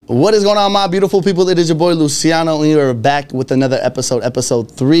What is going on, my beautiful people? It is your boy Luciano, and we are back with another episode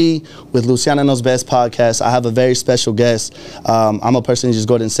 3 with Luciano Knows Best podcast. I have a very special guest. I'm a person who just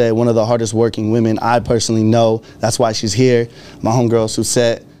go ahead and say one of the hardest working women I personally know. That's why she's here. My homegirl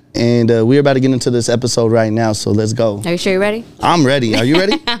Suzette. And we're about to get into this episode right now, so let's go. Are you sure you're ready? I'm ready. Are you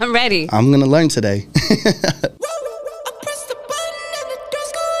ready? I'm ready. I'm going to learn today.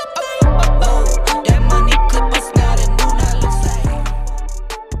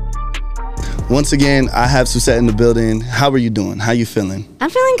 Once again, I have Suzette in the building. How are you doing? How you feeling? I'm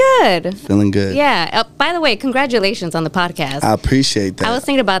feeling good. Feeling good. Yeah. By the way, congratulations on the podcast. I appreciate that. I was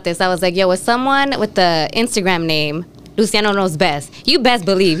thinking about this. I was like, yo, with someone with the Instagram name Luciano Knows Best, you best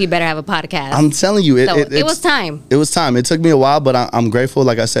believe he better have a podcast. I'm telling you, it was time. It was time. It took me a while, but I'm grateful.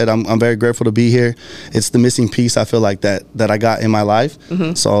 Like I said, I'm very grateful to be here. It's the missing piece I feel like that I got in my life.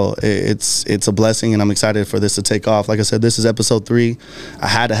 Mm-hmm. So it's a blessing, and I'm excited for this to take off. Like I said, this is episode 3. I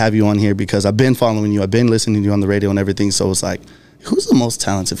had to have you on here because I've been following you. I've been listening to you on the radio and everything. So it's like, who's the most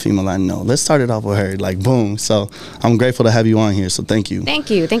talented female I know? Let's start it off with her. Like, boom. So I'm grateful to have you on here. So thank you. Thank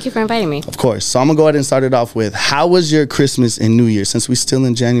you. Thank you for inviting me. Of course. So I'm going to go ahead and start it off with, how was your Christmas and New Year? Since we're still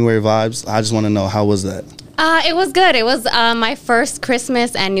in January vibes, I just want to know, how was that? It was good. It was my first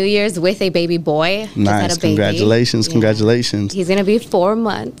Christmas and New Year's with a baby boy. Nice. Just had a baby. Congratulations. Yeah. Congratulations. He's going to be 4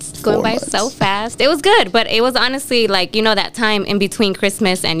 months. Going by so fast. It was good, but it was honestly like, you know, that time in between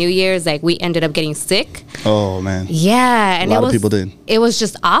Christmas and New Year's, like we ended up getting sick. Oh, man. Yeah. And a lot of people did. It was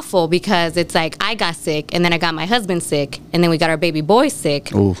just awful because it's like I got sick and then I got my husband sick and then we got our baby boy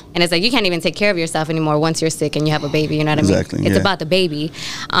sick. Ooh. And it's like you can't even take care of yourself anymore once you're sick and you have a baby. You know what I mean? Exactly. It's about the baby.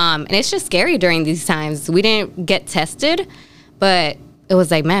 And it's just scary during these times. We didn't get tested, but it was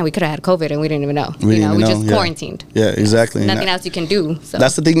like, man, we could have had COVID and we didn't even know. We just quarantined. Yeah, exactly. Nothing else you can do. So.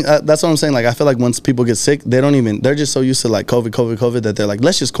 That's the thing. That's what I'm saying. Like, I feel like once people get sick, they're just so used to like COVID that they're like,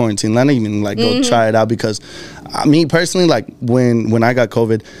 let's just quarantine. Not even like go try it out, because me personally, like when I got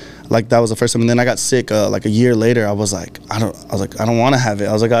COVID, like that was the first time, and then I got sick like a year later. I was like, I don't want to have it.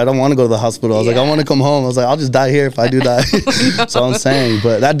 I was like, I don't want to go to the hospital. I was like, I want to come home. I was like, I'll just die here if I do die. No. So I'm saying,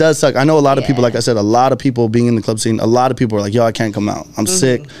 but that does suck. I know a lot of people, like I said, a lot of people being in the club scene, a lot of people are like, yo, I can't come out. I'm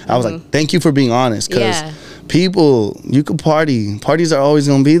sick. I was like, thank you for being honest, because people, you could party. Parties are always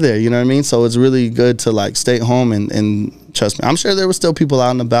going to be there. You know what I mean? So it's really good to like stay home and trust me. I'm sure there were still people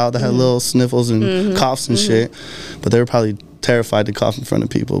out and about that had little sniffles and coughs and shit, but they were probably terrified to cough in front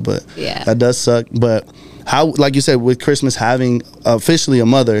of people. But that does suck. But how, like you said, with Christmas, having officially a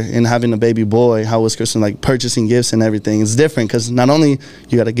mother and having a baby boy, how was Christmas, like purchasing gifts and everything? It's different because not only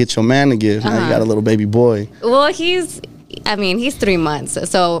you got to get your man a gift, now you got a little baby boy. Well, he's 3 months.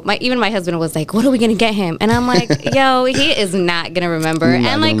 So even my husband was like, what are we going to get him? And I'm like, yo, he is not going to remember.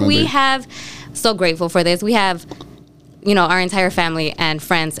 And like we have, so grateful for this. We have, you know, our entire family and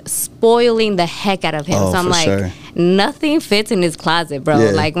friends spoiling the heck out of him. So I'm like, nothing fits in his closet, bro.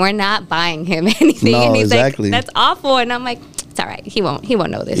 Yeah. Like, we're not buying him anything. No, and he's exactly. like, that's awful. And I'm like, it's all right. He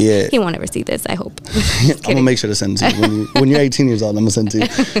won't know this. Yeah. He won't ever see this, I hope. I'm going to make sure to send it to you. When you're 18 years old, I'm going to send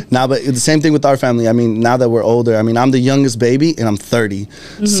it to you. Nah, but the same thing with our family. I mean, now that we're older, I mean, I'm the youngest baby and I'm 30.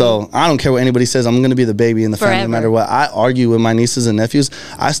 So I don't care what anybody says. I'm going to be the baby in the family no matter what. I argue with my nieces and nephews.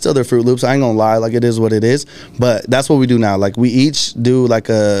 I steal their Fruit Loops. I ain't going to lie. Like, it is what it is. But that's what we do now. Like, we each do like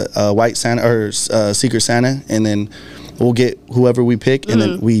a white Santa or Secret Santa, and then we'll get whoever we pick, and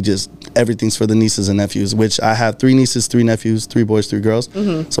then we just, everything's for the nieces and nephews, which I have 3 nieces, 3 nephews, 3 boys, 3 girls.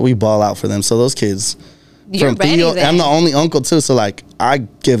 So we ball out for them. So those kids, you're ready Theo, then. I'm the only uncle too, so like I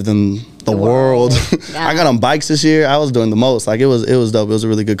give them the world. I got on bikes this year. I was doing the most. Like it was dope. It was a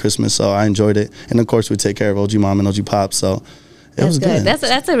really good Christmas, so I enjoyed it. And of course we take care of OG mom and OG pop, so it was good.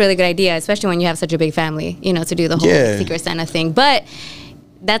 That's a really good idea, especially when you have such a big family, you know, to do the whole Secret Santa thing. But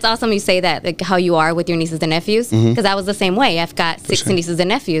that's awesome you say that, like how you are with your nieces and nephews, because I was the same way. I've got 6 nieces and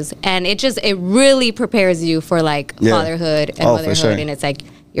nephews, and it really prepares you for like fatherhood and motherhood, and it's like,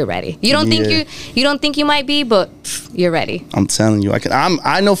 you're ready. You don't think you might be, but you're ready. I'm telling you,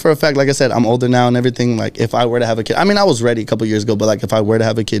 I know for a fact. Like I said, I'm older now and everything. Like if I were to have a kid, I mean, I was ready a couple years ago, but like if I were to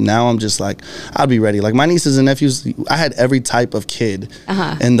have a kid now, I'm just like, I'd be ready. Like my nieces and nephews, I had every type of kid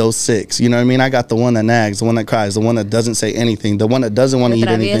in those 6. You know what I mean? I got the one that nags, the one that cries, the one that doesn't say anything, the one that doesn't want to eat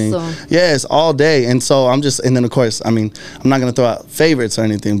anything. Yes, all day. And so I'm just, and then of course, I mean, I'm not gonna throw out favorites or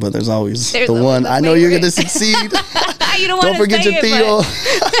anything, but there's always the one. I know you're gonna succeed. Don't forget your Theo.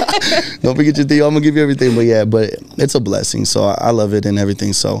 Don't forget your Theo. I'm gonna give you everything. But it's a blessing. So I love it and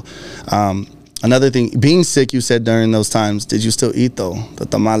everything. So another thing, being sick, you said during those times, did you still eat though? The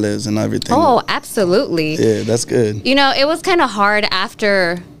tamales and everything. Oh, absolutely. Yeah, that's good. You know, it was kind of hard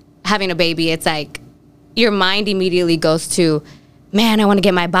after having a baby. It's like your mind immediately goes to, man, I want to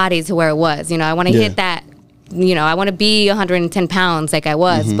get my body to where it was. You know, I want to hit that. You know, I want to be 110 pounds like I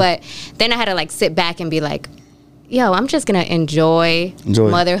was. But then I had to like sit back and be like, yo, I'm just going to enjoy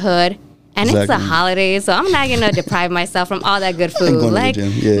motherhood. And it's the holidays, so I'm not going to deprive myself from all that good food. Like,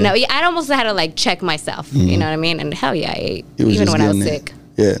 no, I almost had to like check myself. You know what I mean? And hell yeah, I ate, even when I was sick.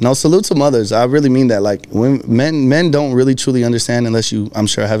 Yeah, no, salute to mothers. I really mean that. Like, when men don't really truly understand unless you, I'm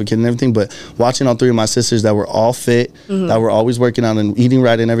sure, have a kid and everything. But watching all three of my sisters that were all fit, that were always working out and eating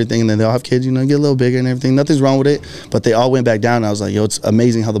right and everything, and then they all have kids, you know, get a little bigger and everything. Nothing's wrong with it. But they all went back down. And I was like, yo, it's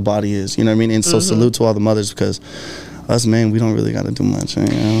amazing how the body is. You know what I mean? And so salute to all the mothers, because us men, we don't really got to do much. You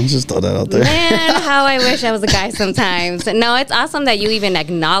know? Just throw that out there. Man, how I wish I was a guy sometimes. No, it's awesome that you even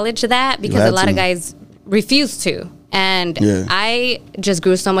acknowledge that, because a lot of guys refuse to. And I just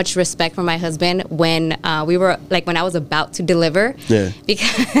grew so much respect for my husband when we were, like, when I was about to deliver. Yeah.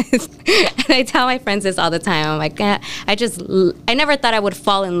 Because, and I tell my friends this all the time, I'm like, I never thought I would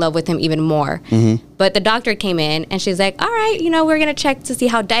fall in love with him even more. But the doctor came in and she's like, all right, you know, we're going to check to see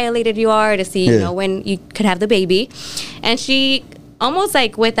how dilated you are, to see, you know, when you could have the baby. And she almost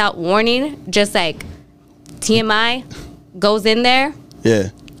like without warning, just like TMI goes in there. Yeah.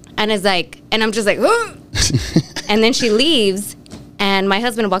 And is like, and I'm just like, and then she leaves, and my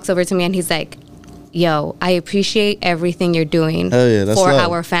husband walks over to me, and he's like, yo, I appreciate everything you're doing for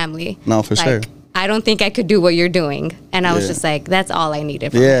our family. No, for sure. I don't think I could do what you're doing. And I was just like, that's all I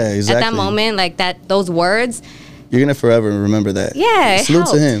needed from him. Exactly. At that moment, like those words, you're going to forever remember that. Yeah, salute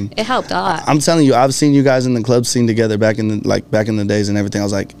to him. It helped a lot. I'm telling you, I've seen you guys in the club scene together back in the days and everything. I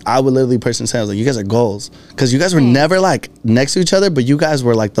was like, I would literally personally say, I was like, you guys are goals. Because you guys were never like next to each other, but you guys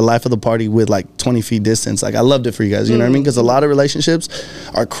were like the life of the party with like 20 feet distance. Like, I loved it for you guys. You know what I mean? Because a lot of relationships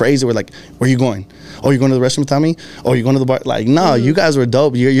are crazy. We're like, where are you going? Oh, you're going to the restroom without me? Oh, you're going to the bar? Like, no, you guys were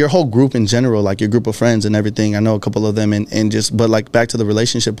dope. Your whole group in general, like your group of friends and everything. I know a couple of them, and just, but like back to the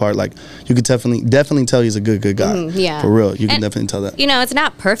relationship part, like you could definitely tell he's a good guy. Yeah. For real. You can definitely tell that. You know, it's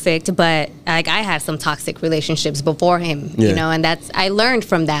not perfect, but like I had some toxic relationships before him, you know, and I learned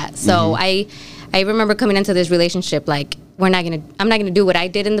from that. So I remember coming into this relationship like, I'm not gonna do what I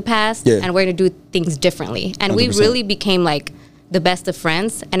did in the past, and we're gonna do things differently. And 100%. We really became like the best of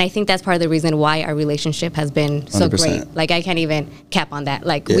friends, and I think that's part of the reason why our relationship has been so 100%. Great. Like, I can't even cap on that.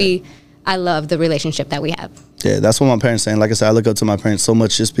 Like, I love the relationship that we have. Yeah, that's what my parents saying. Like I said, I look up to my parents so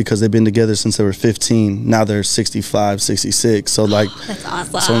much just because they've been together since they were 15. Now they're 65, 66. So like, that's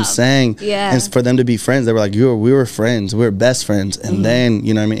awesome. That's what I'm saying. Yeah. And for them to be friends, they were like, we were friends. We were best friends. And then,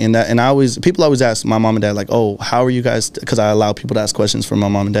 you know what I mean? And people always ask my mom and dad, like, oh, how are you guys? Because I allow people to ask questions from my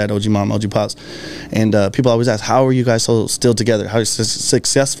mom and dad, OG mom, OG pops. And people always ask, how are you guys so still together? How are you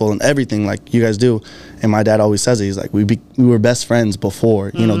successful in everything like you guys do? And my dad always says it. He's like, we were best friends before.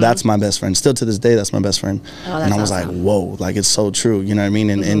 You know, that's my best friend. Still to this day, that's my best friend. Oh, and I was awesome. Like, whoa, like it's so true. You know what I mean?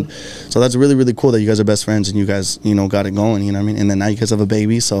 And so that's really, really cool that you guys are best friends and you guys, you know, got it going. You know what I mean? And then now you guys have a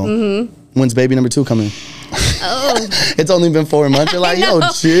baby. So when's baby number 2 coming? Oh, it's only been 4 months. You're like, yo,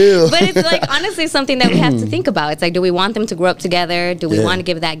 chill. But it's like honestly something that we have to think about. It's like, do we want them to grow up together? Do we want to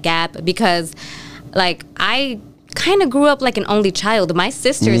give that gap? Because like I kind of grew up like an only child. My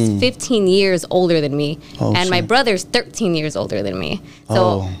sister is 15 years older than me, and my brother's 13 years older than me.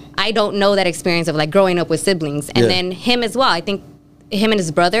 So I don't know that experience of like growing up with siblings. And then him as well. I think him and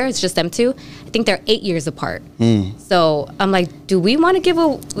his brother, it's just them two. I think they're 8 years apart. So I'm like, do we want to give a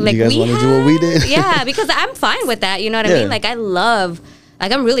like? You guys want to do what we did? Yeah, because I'm fine with that. You know what I mean? Like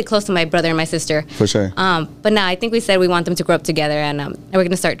I'm really close to my brother and my sister. For sure. But no, I think we said we want them to grow up together, and we're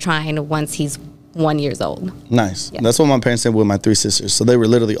gonna start trying once he's 1 year old. Nice. That's what my parents did with my 3 sisters. So they were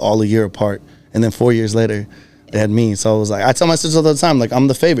literally all a year apart, and then 4 years later they had me. So I was like, I tell my sisters all the time, like, I'm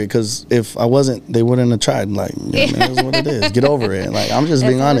the favorite, because if I wasn't, they wouldn't have tried. Like, yeah, man, that's what it is. Get over it. Like, I'm just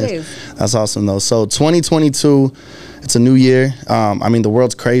being honest. That's awesome though. So 2022, it's a new year. I mean, the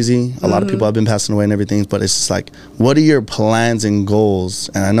world's crazy. A lot of people have been passing away and everything, but it's just like, what are your plans and goals?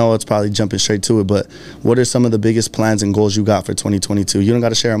 And I know it's probably jumping straight to it, but what are some of the biggest plans and goals you got for 2022? You don't got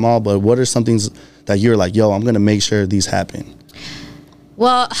to share them all, but what are some things that you're like, yo, I'm going to make sure these happen?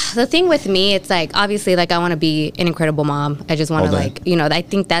 Well, the thing with me, it's like, obviously, like, I want to be an incredible mom. I just want to, like, you know, I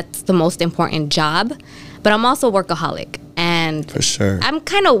think that's the most important job. But I'm also a workaholic. And for sure, I'm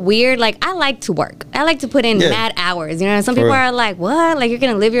kind of weird. Like, I like to work. I like to put in mad hours. You know, some people are like, what? Like, you're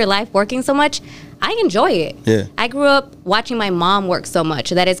going to live your life working so much? I enjoy it. Yeah. I grew up watching my mom work so much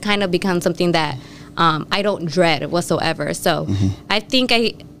that it's kind of become something that I don't dread whatsoever. So I think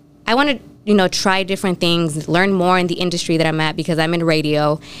I want to, you know, try different things, learn more in the industry that I'm at, because I'm in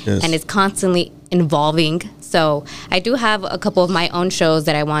radio and it's constantly evolving. So I do have a couple of my own shows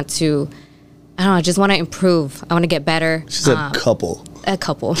that I want to I don't know, I just want to improve. I want to get better. She said couple. A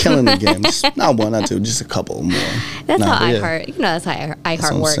couple. Killing the game. Just not one, not two, just a couple more. That's how iHeart, that's how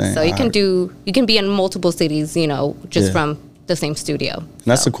iHeart works. So you can be in multiple cities, just from the same studio. And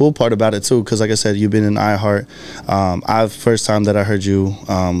that's the cool part about it too, because like I said, you've been in iHeart. First time that I heard you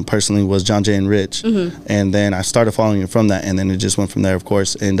personally was John Jay and Rich, and then I started following you from that, and then it just went from there, of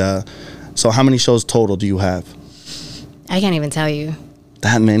course. And so, how many shows total do you have? I can't even tell you.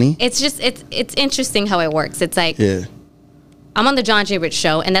 That many? It's interesting how it works. It's like, I'm on the John J. Rich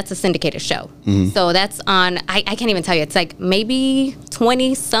show, and that's a syndicated show. So that's on, I can't even tell you. It's like maybe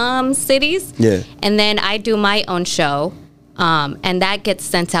 20-some cities. Yeah. And then I do my own show, and that gets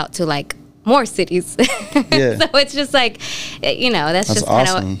sent out to, like, more cities. Yeah. So it's just like, that's just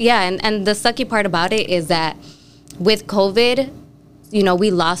awesome. kind of, and the sucky part about it is that with COVID,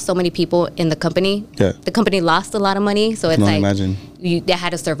 we lost so many people in the company. Yeah. The company lost a lot of money, so it's like they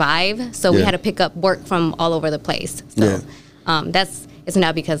had to survive. So we had to pick up work from all over the place. So it's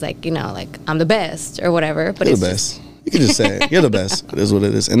not because like I'm the best or whatever. But you're it's the best. You can just say it. You're the best. It is what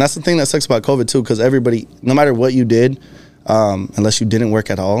it is, and that's the thing that sucks about COVID too, because everybody, no matter what you did, unless you didn't work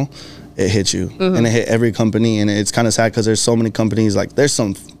at all, it hit you, and it hit every company. And it's kind of sad because there's so many companies. Like there's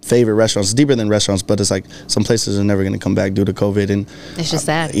some favorite restaurants, deeper than restaurants, but it's like some places are never going to come back due to COVID. And it's just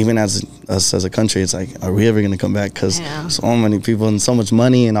sad. Even as us as a country, it's like, are we ever going to come back? Because so many people and so much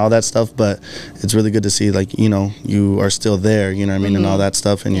money and all that stuff. But it's really good to see, like, you are still there. You know what I mean, and all that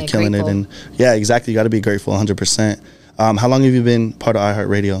stuff, and you're killing it. And exactly, you got to be grateful, 100%. How long have you been part of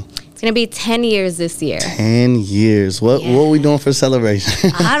iHeartRadio? It's going to be 10 years this year. 10 years. What are we doing for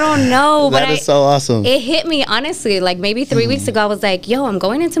celebration? I don't know. That is so awesome. It hit me, honestly. Like maybe 3 weeks ago, I was like, yo, I'm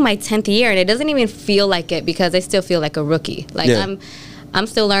going into my 10th year. And it doesn't even feel like it because I still feel like a rookie. Like I'm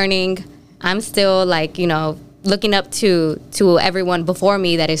still learning. I'm still like, looking up to everyone before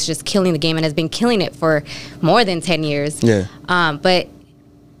me that is just killing the game and has been killing it for more than 10 years. Yeah. But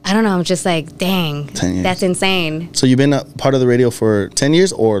I don't know. I'm just like, dang, that's insane. So you've been a part of the radio for 10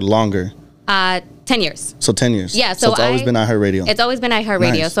 years or longer? 10 years. So 10 years. Yeah. So it's always been iHeartRadio. It's always been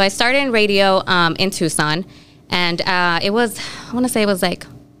iHeartRadio. Nice. So I started in radio in Tucson, and I want to say it was like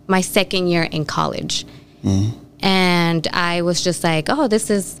my second year in college. And I was just like,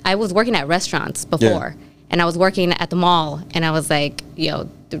 I was working at restaurants before, and I was working at the mall, and I was like,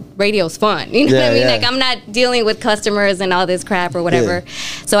 the radio's fun. You know what I mean? Like I'm not dealing with customers and all this crap or whatever.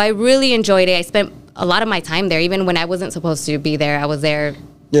 So I really enjoyed it. I spent a lot of my time there. Even when I wasn't supposed to be there, I was there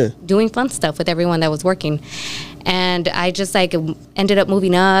doing fun stuff with everyone that was working. And I just like ended up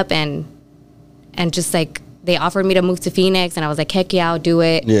moving up and just like they offered me to move to Phoenix, and I was like, heck yeah, I'll do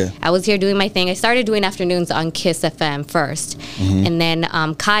it. Yeah. I was here doing my thing. I started doing afternoons on Kiss FM first. And then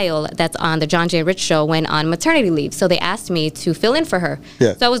Kyle, that's on the John J. Rich show, went on maternity leave. So they asked me to fill in for her.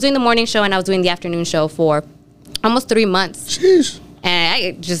 Yeah. So I was doing the morning show, and I was doing the afternoon show for almost 3 months. Jeez. And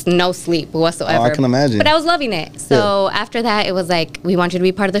I just no sleep whatsoever. Oh, I can imagine. But I was loving it. So after that, it was like, we want you to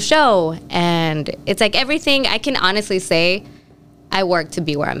be part of the show. And it's like everything, I can honestly say, I work to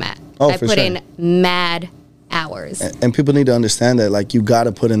be where I'm at. I put in mad hours. And people need to understand that, like, you got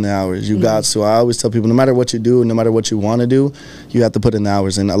to put in the hours. You got to. I always tell people, no matter what you do, no matter what you want to do, you have to put in the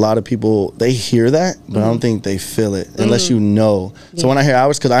hours. And a lot of people, they hear that, but I don't think they feel it unless you know. So when I hear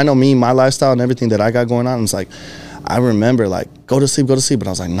hours, because I know me, my lifestyle and everything that I got going on, it's like, I remember, like, go to sleep. But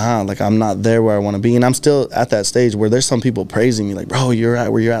I was like, nah, like, I'm not there where I want to be. And I'm still at that stage where there's some people praising me, like, bro, you're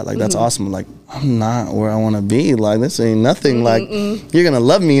at where you're at. Like, that's awesome. I'm like, I'm not where I want to be. Like, this ain't nothing. Like, you're going to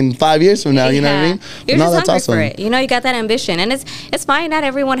love me in 5 years from now. You know what I mean? You're just hungry for it. You got that ambition. And it's fine. Not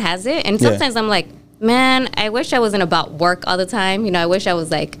everyone has it. And sometimes I'm like, man, I wish I wasn't about work all the time. I wish I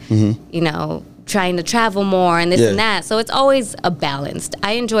was like, trying to travel more and this and that. So it's always a balance.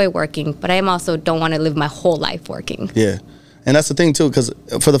 I enjoy working, but I also don't want to live my whole life working. Yeah. And that's the thing, too, because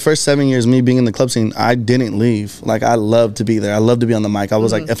for the first 7 years, me being in the club scene, I didn't leave. Like, I love to be there. I love to be on the mic. I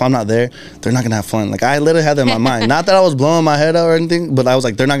was like, if I'm not there, they're not going to have fun. Like, I literally had that in my mind. Not that I was blowing my head out or anything, but I was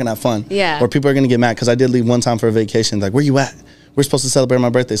like, they're not going to have fun. Yeah. Or people are going to get mad, because I did leave one time for a vacation. Like, where you at? We're supposed to celebrate my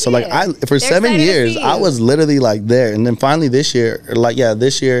birthday. So, like, for 7 years, I was literally, like, there. And then finally this year, last year and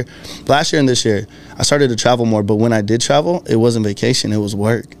this year, I started to travel more. But when I did travel, it wasn't vacation. It was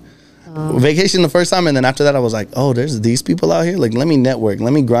work. Vacation the first time, and then after that I was like, oh, there's these people out here, like, let me network,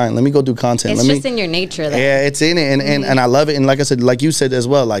 let me grind, let me go do content. It's just in your nature though. Yeah, it's in it, and I love it. And like I said, like you said as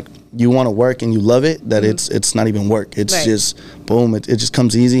well, like, you want to work and you love it, that it's not even work, it's just boom, it just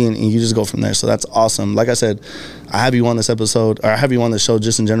comes easy, and you just go from there. So that's awesome. Like I said, I have you on this episode, or I have you on the show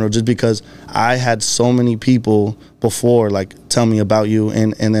just in general, just because I had so many people before like tell me about you,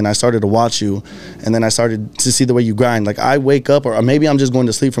 and then I started to watch you, and then I started to see the way you grind. Like I wake up, or maybe I'm just going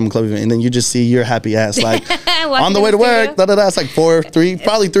to sleep from a club event, and then you just see your happy ass like on the way to work. It's like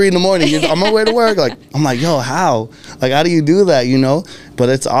 3 in the morning. I'm on my way to work. Like I'm like, yo, how? Like how do you do that? You know? But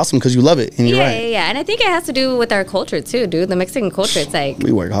it's awesome because you love it, and you're right. Yeah. And I think it has to do with our culture too, dude. The Mexican culture, it's like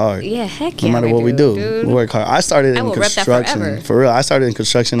we work hard. Yeah, heck yeah. No matter what we do, dude. we work hard. I started in construction. For real, I started in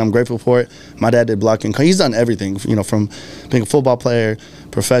construction. I'm grateful for it. My dad did blocking. He's done everything, you know, from being a football player,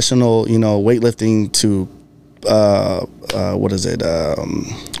 professional, you know, weightlifting to what is it?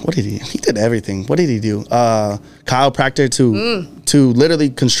 What did he? He did everything. What did he do? Chiropractor to literally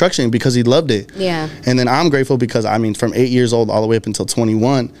construction because he loved it. Yeah. And then I'm grateful because I mean, from 8 years old all the way up until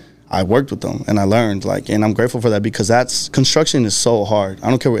 21. I worked with them and I learned, like, and I'm grateful for that because construction is so hard. I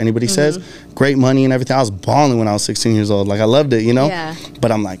don't care what anybody says. Great money and everything. I was balling when I was 16 years old. Like, I loved it, you know? Yeah.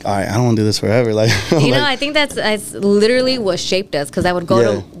 But I'm like, all right, I don't want to do this forever. Like, you know, I think that's literally what shaped us, because I would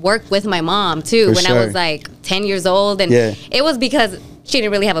go to work with my mom too when I was like 10 years old. And it was because she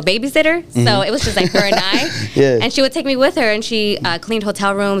didn't really have a babysitter, so it was just like her and I. And she would take me with her, and she cleaned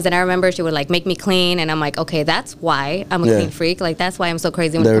hotel rooms. And I remember she would like make me clean, and I'm like, okay, that's why I'm a clean freak. Like that's why I'm so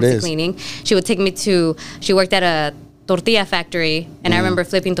crazy when it comes to cleaning. She would take me to. She worked at a tortilla factory, and I remember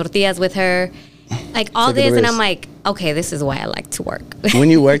flipping tortillas with her, like all this. And I'm like, okay, this is why I like to work.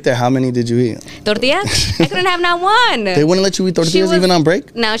 When you worked there, how many did you eat? Tortillas? I couldn't have not one. They wouldn't let you eat tortillas even on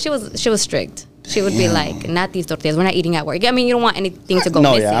break? No, she was strict. She would be like, not these tortillas. We're not eating at work. I mean, you don't want anything to go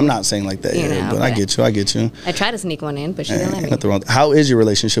missing. No, I'm not saying like that. But I get you. I tried to sneak one in, but she didn't let me. Nothing wrong. How is your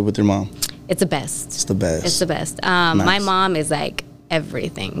relationship with your mom? It's the best. It's the best. It's the best. My mom is like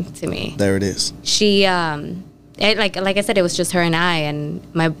everything to me. There it is. She, like I said, it was just her and I. And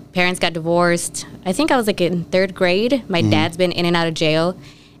my parents got divorced. I think I was like in 3rd grade. My dad's been in and out of jail.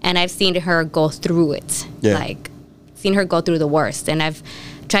 And I've seen her go through it. Yeah. Like, seen her go through the worst. And I've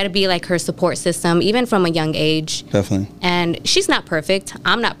try to be like her support system, even from a young age. Definitely. And she's not perfect.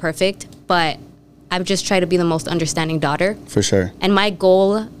 I'm not perfect, but I've just tried to be the most understanding daughter. For sure. And my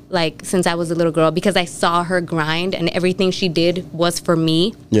goal, like since I was a little girl, because I saw her grind and everything she did was for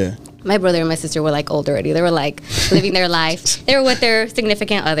me. Yeah. My brother and my sister were like old already. They were like living their life. They were with their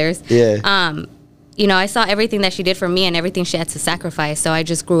significant others. Yeah. You know, I saw everything that she did for me and everything she had to sacrifice. So I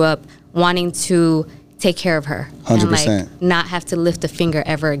just grew up wanting to take care of her 100%. and like not have to lift a finger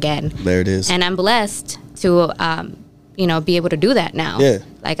ever again. There it is. And I'm blessed to you know, be able to do that now. Yeah.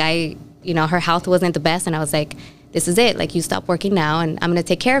 Like you know, her health wasn't the best, and I was like, this is it, like you stop working now and I'm gonna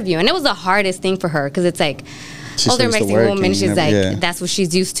take care of you. And it was the hardest thing for her, because it's like older Mexican woman, she's like that's what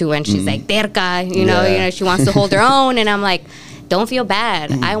she's used to, and she's like terca, you know, she wants to hold her own. And I'm like, don't feel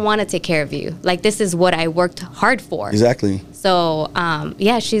bad. I want to take care of you. Like this is what I worked hard for. Exactly. So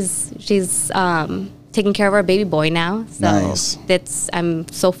she's taking care of our baby boy now. So I'm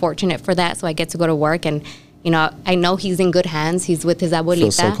so fortunate for that. So I get to go to work, and you know, I know he's in good hands. He's with his abuelita.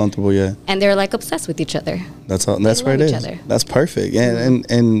 Feels so comfortable, yeah. And they're like obsessed with each other. That's where it is. That's perfect.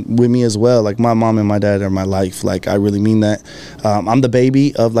 And with me as well. Like my mom and my dad are my life. Like I really mean that. I'm the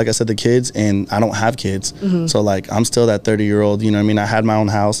baby of, like I said, the kids, and I don't have kids. So like I'm still that 30-year-old. You know what I mean? I had my own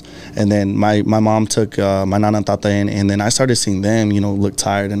house, and then my mom took my nana and tata in, and then I started seeing them, you know, look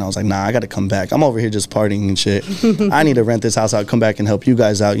tired, and I was like, nah, I got to come back. I'm over here just partying and shit. I need to rent this house out, come back and help you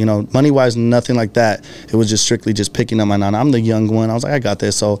guys out. You know, money wise, nothing like that. It was just strictly just picking up my nana. I'm the young one. I was like, I got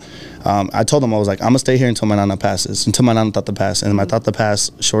this. So I told them, I was like, I'm gonna stay here until my nana passes, until my nana tata passed. And my tata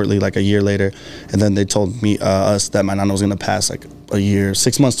passed shortly, like a year later. And then they told me us that my nana was gonna pass like a year,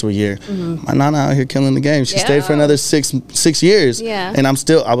 6 months to a year. My nana out here killing the game. She stayed for another six years. Yeah. And I was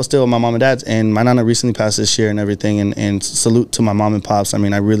still with my mom and dad's. And my nana recently passed this year and everything. And salute to my mom and pops. I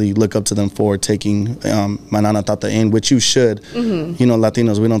mean, I really look up to them for taking my nana tata in, which you should. You know,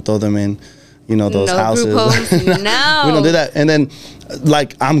 Latinos, we don't throw them in, you know, those houses. No. We don't do that. And then,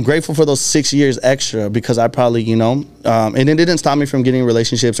 like, I'm grateful for those 6 years extra, because I probably, you know, and it didn't stop me from getting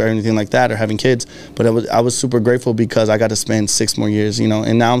relationships or anything like that or having kids. But I was super grateful because I got to spend 6 more years, you know.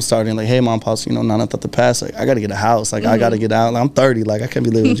 And now I'm starting like, hey, mom, pops, you know, nana tata pass. Like, I got to get a house. Like, I got to get out. Like, I'm 30. Like, I can't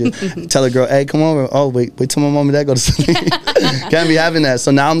be living with you. Tell a girl, hey, come over. Oh, wait till my mom and dad go to sleep. Can't be having that.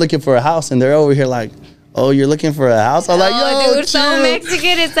 So now I'm looking for a house, and they're over here like, oh, you're looking for a house? I'm like, yo, dude, so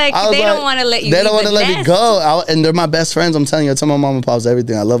Mexican. It's like they don't want to let you. They don't want to let me go. And they're my best friends. I'm telling you, I tell my mom and pops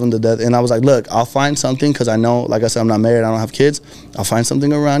everything. I love them to death. And I was like, look, I'll find something, because I know, like I said, I'm not married. I don't have kids. I'll find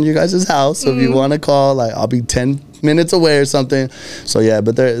something around you guys' house. So if you want to call, like, I'll be 10 minutes away or something. So yeah,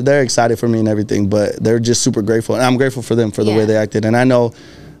 but they're excited for me and everything. But they're just super grateful, and I'm grateful for them for the way they acted. And I know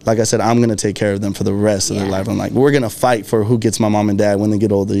like I said, I'm going to take care of them for the rest of their life. I'm like, we're going to fight for who gets my mom and dad when they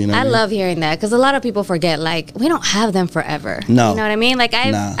get older, you know. I love hearing that, because a lot of people forget, like, we don't have them forever. No. You know what I mean? Like,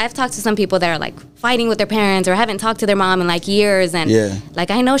 I've talked to some people that are, like, fighting with their parents or haven't talked to their mom in, like, years. And,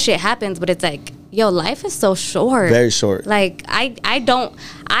 like, I know shit happens, but it's like, yo, life is so short. Very short. Like, I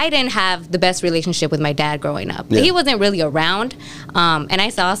didn't have the best relationship with my dad growing up. He wasn't really around. And I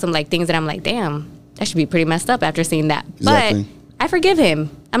saw some, like, things that I'm like, damn, that should be pretty messed up after seeing that. Exactly. But I forgive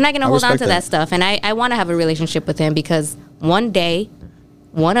him. I'm not going to hold on to that stuff. And I want to have a relationship with him, because one day,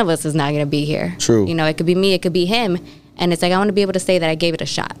 one of us is not going to be here. True. You know, it could be me, it could be him. And it's like, I want to be able to say that I gave it a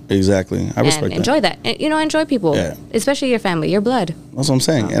shot. Exactly. I respect that. Enjoy that. And, you know, enjoy people. Yeah. Especially your family, your blood. That's what I'm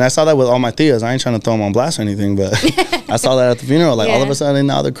saying. And I saw that with all my tias. I ain't trying to throw them on blast or anything, but I saw that at the funeral. Like, all of a sudden,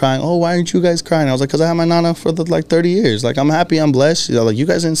 now they're crying. Oh, why aren't you guys crying? I was like, because I had my nana for like 30 years. Like, I'm happy, I'm blessed. You know, like, you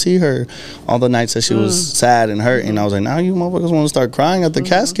guys didn't see her all the nights that she was sad and hurt. And I was like, now you motherfuckers want to start crying at the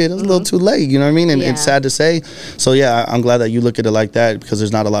casket. It's a little too late. You know what I mean? And it's sad to say. So, yeah, I'm glad that you look at it like that, because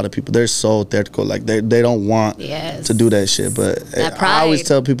there's not a lot of people. They're so theatrical. Like, they don't want to do that shit. But I always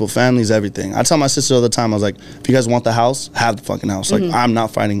tell people, family's everything. I tell my sister all the time, I was like, if you guys want the house, have the fucking house. Like, I'm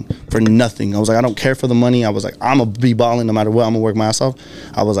not fighting for nothing. I was like, I don't care for the money. I was like, I'm going to be balling no matter what. I'm going to work my ass off.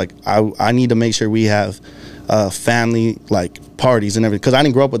 I was like, I need to make sure we have family, like, parties and everything. Because I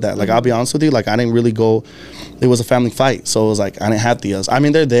didn't grow up with that. Like, I'll be honest with you. Like, I didn't really go. It was a family fight. So it was like, I didn't have tias. I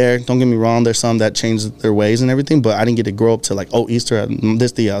mean, they're there. Don't get me wrong. There's some that changed their ways and everything. But I didn't get to grow up to, like, oh, Easter at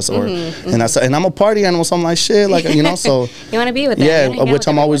this tias. And I'm a party animal. So I'm like, shit. Like, you know, so. You want to be with them. Yeah, which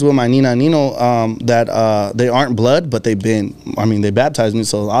I'm always with my Nina and Nino, that they aren't blood, but they've been, I mean, they baptized me.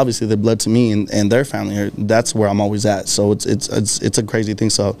 So obviously they're blood to me and their family. That's where I'm always at. So it's a crazy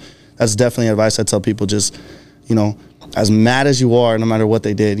thing. So that's definitely advice I tell people. Just, you know, as mad as you are, no matter what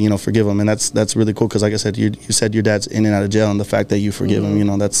they did, you know, forgive them. And that's really cool, because like I said, you said your dad's in and out of jail, and the fact that you forgive him, you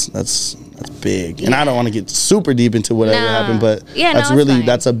know, that's big. And I don't want to get super deep into whatever happened, but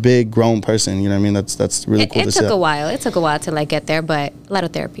that's a big grown person, you know what I mean? That's really cool to see. It took a while to, like, get there, but a lot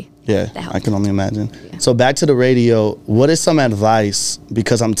of therapy. Yeah, I can only imagine. Yeah. So back to the radio, what is some advice?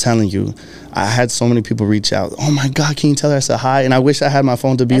 Because I'm telling you, I had so many people reach out. Oh my God, can you tell her I said hi? And I wish I had my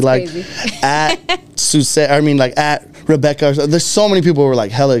phone to be like at Suzette, I mean, like at Rebecca. There's so many people who were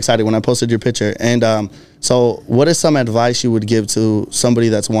like hella excited when I posted your picture. And so what is some advice you would give to somebody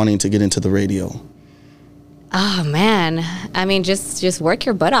that's wanting to get into the radio? Oh man, I mean, just work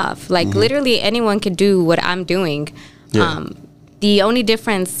your butt off. Like, literally anyone could do what I'm doing. Yeah. The only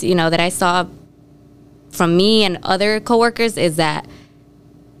difference, you know, that I saw from me and other coworkers is that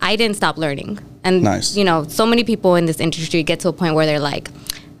I didn't stop learning. And, you know, so many people in this industry get to a point where they're like,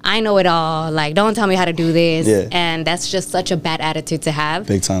 I know it all. Like, don't tell me how to do this. Yeah. And that's just such a bad attitude to have.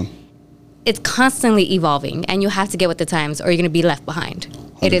 Big time. It's constantly evolving, and you have to get with the times, or you're going to be left behind.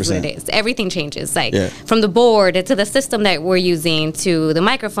 100%. It is what it is. Everything changes. Like, from the board to the system that we're using to the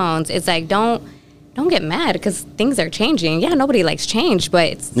microphones, it's like, don't get mad, because things are changing. Yeah, nobody likes change, but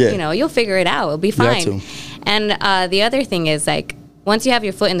it's, you know, you'll figure it out. It'll be fine. And the other thing is, like, once you have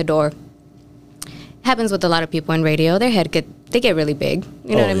your foot in the door, it happens with a lot of people in radio. Their head they get really big.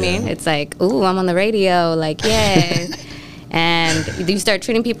 You know what I mean? It's like, ooh, I'm on the radio. Like, yeah. And you start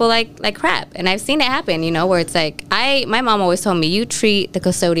treating people like crap. And I've seen it happen, you know, where it's like, my mom always told me, you treat the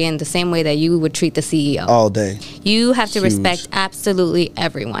custodian the same way that you would treat the CEO. All day. You have to respect absolutely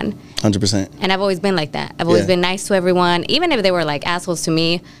everyone. 100%. And I've always been like that. I've always been nice to everyone. Even if they were like assholes to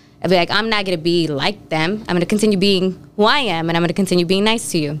me, I'd be like, I'm not going to be like them. I'm going to continue being who I am, and I'm going to continue being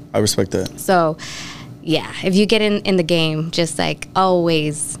nice to you. I respect that. So, yeah, if you get in the game, just, like,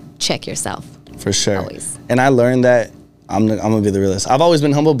 always check yourself. For sure. Always. And I learned that, I'm gonna be the realist. I've always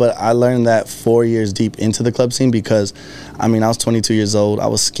been humble, but I learned that 4 years deep into the club scene, because, I mean, I was 22 years old. I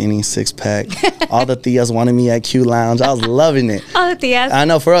was skinny, 6-pack. All the tias wanted me at Q Lounge. I was loving it. All the tias. I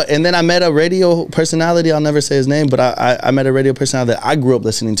know, for real. And then I met a radio personality. I'll never say his name, but I met a radio personality that I grew up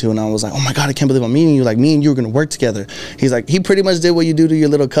listening to, and I was like, oh my God, I can't believe I'm meeting you. Like, me and you are gonna work together. He's like, he pretty much did what you do to your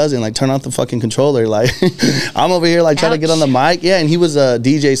little cousin, like turn off the fucking controller. Like, I'm over here like trying to get on the mic. Yeah, and he was a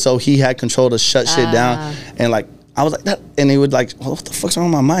DJ, so he had control to shut shit down. And like, I was like, that, and he would like, well, what the fuck's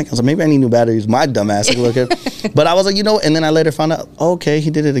wrong with my mic? I was like, maybe I need new batteries. My dumb ass. But I was like, you know, and then I later found out, okay, he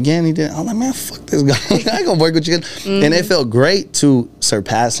did it again. He did it. I was like, man, fuck this guy. I ain't gonna work with you again. And it felt great to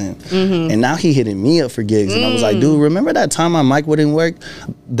surpass him. And now he hitting me up for gigs. And I was like, dude, remember that time my mic wouldn't work?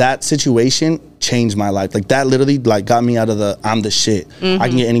 That situation changed my life. Like, that literally like got me out of the I'm the shit. I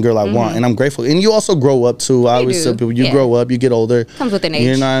can get any girl I want, and I'm grateful. And you also grow up too. I always tell people, you grow up, you get older. Comes with an age.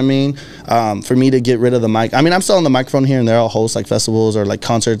 You know what I mean? For me to get rid of the mic, I mean, I'm still on the microphone here and there. I'll host like festivals or like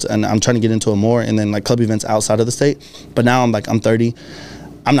concerts, and I'm trying to get into it more, and then like club events outside of the state. But now I'm 30.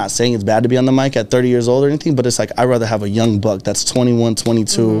 I'm not saying it's bad to be on the mic at 30 years old or anything, but it's like I'd rather have a young buck that's 21,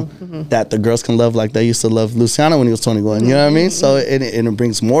 22, that the girls can love like they used to love Luciano when he was 21. You know what I mean? So it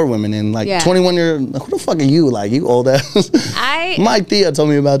brings more women in. Like 21, who the fuck are you? Like, you old ass. My Thea told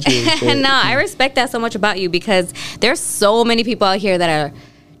me about you. No, I respect that so much about you, because there's so many people out here that are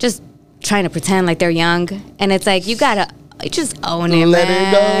just trying to pretend like they're young, and it's like, you gotta just own it, Let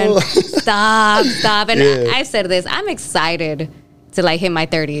man. it go. Stop. And I've said this, I'm excited to like hit my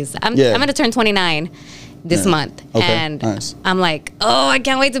 30s. I'm gonna turn 29 this month, and I'm like, oh, I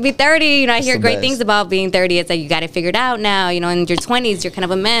can't wait to be 30. You know, I hear great things about being 30. It's like, you got it figured out now. You know, in your 20s, you're kind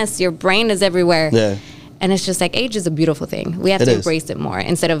of a mess. Your brain is everywhere. Yeah. And it's just like, age is a beautiful thing. We have to embrace it more,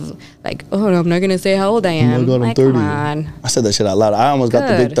 instead of like, oh, I'm not gonna say how old I am. Oh my God, I'm like, 30. Come on. I said that shit out loud. I almost got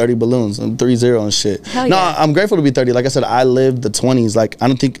the big 30 balloons. I'm 30 and shit. Hell no, yeah. I'm grateful to be 30. Like I said, I lived the 20s. Like,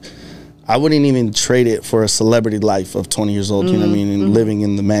 I wouldn't even trade it for a celebrity life of 20 years old, you know what I mean? And living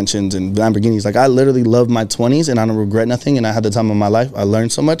in the mansions and Lamborghinis. Like, I literally love my 20s, and I don't regret nothing, and I had the time of my life. I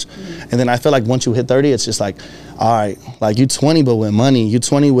learned so much. And then I feel like once you hit 30, it's just like, all right, like, you 20 but with money. You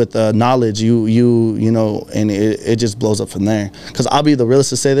 20 with knowledge. You know, and it just blows up from there. Because I'll be the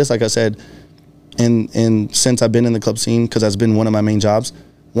realest to say this, like I said, and since I've been in the club scene, because that's been one of my main jobs,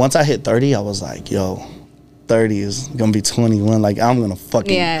 once I hit 30, I was like, yo, 30 is gonna be 21. Like, I'm gonna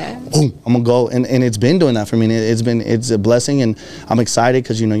fucking boom, I'm gonna go, and it's been doing that for me. And it's a blessing, and I'm excited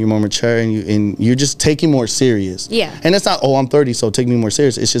because, you know, you're more mature, and you're just taking more serious. And it's not, oh, I'm 30, so take me more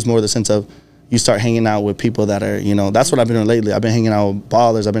serious. It's just more the sense of, you start hanging out with people that are, you know, that's what I've been doing lately. I've been hanging out with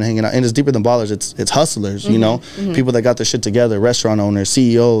ballers. I've been hanging out, and it's deeper than ballers. It's hustlers, you know, people that got their shit together, restaurant owners,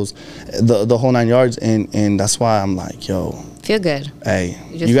 CEOs, the whole 9 yards, and that's why I'm like, yo, feel good. Hey,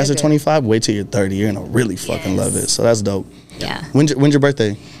 you guys are 25. Wait till you're 30. You're gonna really fucking love it. So that's dope. Yeah. When's your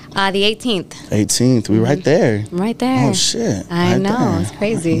birthday? The 18th. 18th. We right there. Right there. Oh shit. I know. It's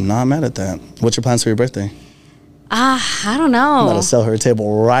crazy. I'm not mad at that. What's your plans for your birthday? I don't know. I'm about to sell her a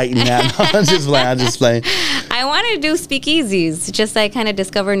table right now. I'm just playing. I want to do speakeasies, just like kind of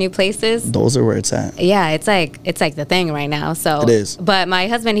discover new places. Those are where it's at. Yeah, it's like the thing right now. So it is. But my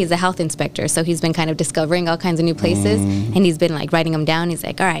husband, he's a health inspector, so he's been kind of discovering all kinds of new places, and he's been like writing them down. He's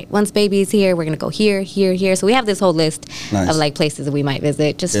like, all right, once baby's here, we're gonna go here, here, here. So we have this whole list of like places that we might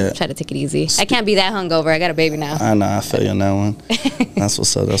visit. Just try to take it easy. I can't be that hungover. I got a baby now. I know. I feel you on that one. That's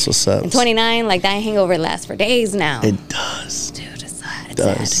what's up. That's what's up. I'm 29. Like, that hangover lasts for days now. It does. Dude, it's sad. It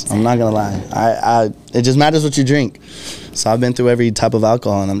does. I'm not gonna lie. It just matters what you drink. So I've been through every type of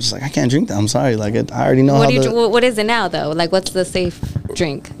alcohol, and I'm just like, I can't drink that. I'm sorry. Like, I already know what is it now, though? Like, what's the safe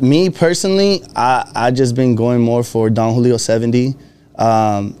drink? Me personally, I just been going more for Don Julio 70.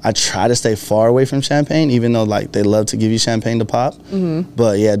 I try to stay far away from champagne, even though like they love to give you champagne to pop.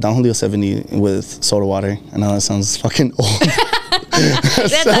 But yeah, Don Julio 70 with soda water. I know that sounds fucking old.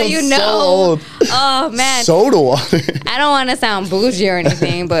 That's how you know. So oh man, soda water. I don't want to sound bougie or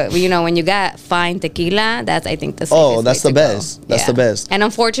anything, but you know, when you got fine tequila, that's, I think, the safest that's the best. That's the best. And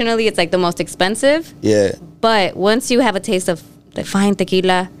unfortunately, it's like the most expensive. Yeah. But once you have a taste of the fine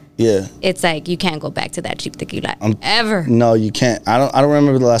tequila, yeah, it's like you can't go back to that cheap tequila ever. No, you can't. I don't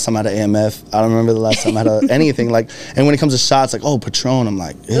remember the last time I had an AMF. I don't remember the last time I had anything like. And when it comes to shots, like, oh, Patron, I'm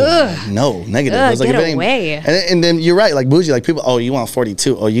like, no, negative. Ugh, like, get away. And then you're right, like bougie, like people, oh, you want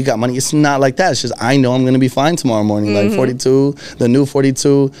 42? Oh, you got money? It's not like that. It's just I know I'm gonna be fine tomorrow morning. Like 42, the new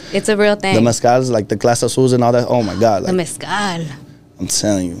 42. It's a real thing. The mezcals, like the Clase Azules and all that. Oh my God, like, the mezcal. I'm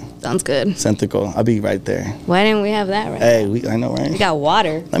telling you. Sounds good. Centrico. I'll be right there. Why didn't we have that right Hey, I know, right? We got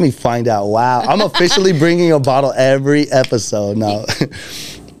water. Let me find out. Wow. I'm officially bringing a bottle every episode now.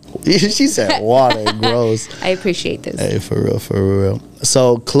 She said water. Gross. I appreciate this. Hey, for real.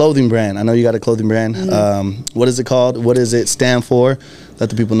 So, clothing brand. I know you got a clothing brand. What is it called? What does it stand for?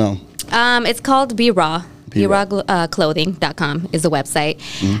 Let the people know. It's called Be Raw. BeRawClothing.com is the website.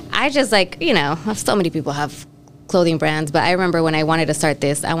 I just, like, you know, so many people have clothing brands, but I remember when I wanted to start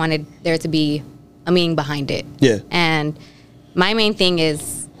this, I wanted there to be a meaning behind it. Yeah. And my main thing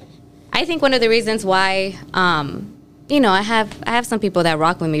is, I think one of the reasons why, you know, I have some people that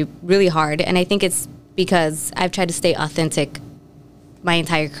rock with me really hard, and I think it's because I've tried to stay authentic my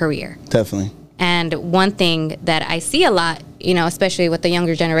entire career. Definitely. And one thing that I see a lot, you know, especially with the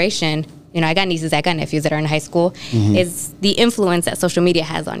younger generation, you know, I got nieces, I got nephews that are in high school, is the influence that social media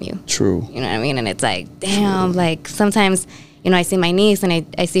has on you. True. You know what I mean? And it's like, damn, like sometimes, you know, I see my niece and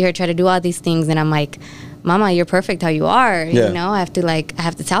I see her try to do all these things, and I'm like, Mama, you're perfect how you are. Yeah. You know, I have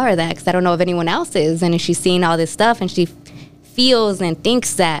to tell her that because I don't know if anyone else is. And if she's seeing all this stuff and she feels and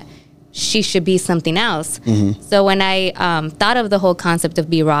thinks that she should be something else. So when I thought of the whole concept of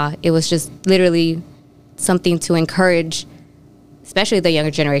Be Raw, it was just literally something to encourage especially the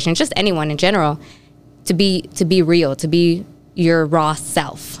younger generation, just anyone in general, to be real, to be your raw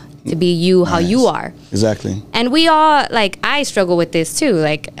self, to be you, how you are. Exactly. And we all, like, I struggle with this too.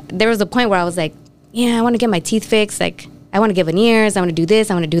 Like, there was a point where I was like, yeah, I want to get my teeth fixed. Like, I want to get veneers. I want to do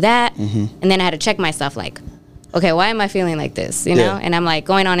this. I want to do that. And then I had to check myself, like, okay, why am I feeling like this? You know? And I'm like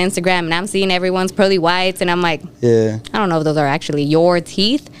going on Instagram and I'm seeing everyone's pearly whites and I'm like, I don't know if those are actually your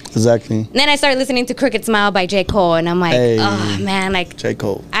teeth. Exactly. And then I started listening to Crooked Smile by J. Cole and I'm like, oh man, like J.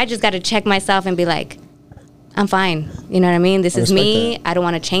 Cole. I just got to check myself and be like, I'm fine. You know what I mean? This is me. I don't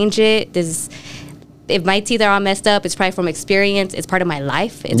want to change it. If my teeth are all messed up, it's probably from experience. It's part of my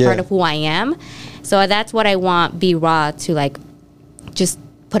life. It's part of who I am. So that's what I want Be Raw to, like, just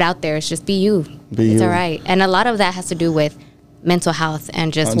put out there. It's just be you. It's all right. And a lot of that has to do with mental health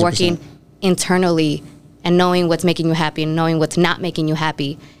and just 100%. Working internally and knowing what's making you happy and knowing what's not making you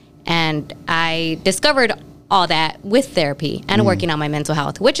happy. And I discovered all that with therapy and working on my mental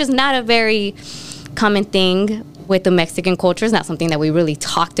health, which is not a very common thing with the Mexican culture. It's not something that we really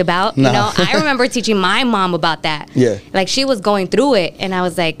talked about. No. You know, I remember teaching my mom about that. Yeah. Like, she was going through it and I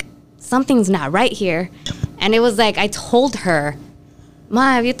was like, something's not right here. And it was like, I told her,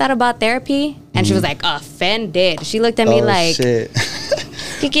 Ma, have you thought about therapy? And she was like, offended. She looked at me like, shit.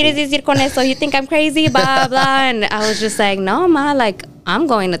 ¿Qué quieres decir con eso? You think I'm crazy? Blah, blah. And I was just like, no, Ma, like, I'm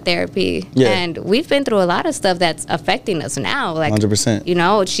going to therapy. Yeah. And we've been through a lot of stuff that's affecting us now. Like, 100%. You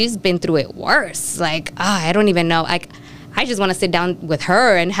know, she's been through it worse. Like, I don't even know. Like, I just want to sit down with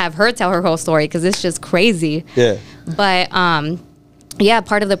her and have her tell her whole story because it's just crazy. Yeah. But, yeah,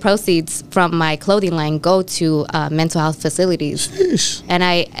 part of the proceeds from my clothing line go to mental health facilities. Sheesh.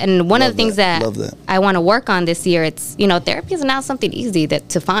 And one of the things that I want to work on this year, it's, you know, therapy is not something easy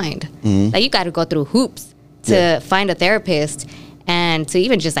to find. Like, you got to go through hoops to find a therapist. And to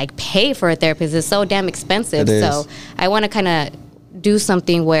even just, like, pay for a therapist is so damn expensive. So I want to kind of do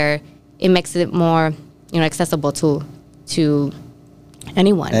something where it makes it more, you know, accessible to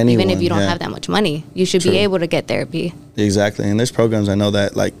anyone. Even if you don't have that much money. You should be able to get therapy. Exactly. And there's programs I know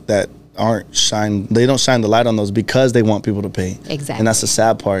that, like, that they don't shine the light on those because they want people to pay. Exactly. And that's the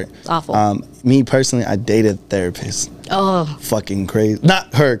sad part. It's awful. Me personally, I dated therapists. Oh. Fucking crazy.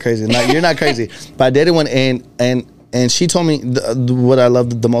 Not her crazy. You're not crazy. But I dated one and she told me what I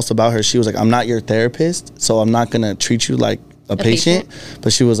loved the most about her. She was like, I'm not your therapist, so I'm not going to treat you like a patient.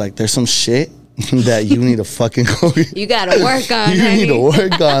 But she was like, there's some shit that you need to fucking go. You gotta work on. You need to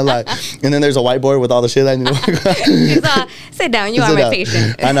work on, like. And then there's a whiteboard with all the shit I need to work on. Sit down. You are my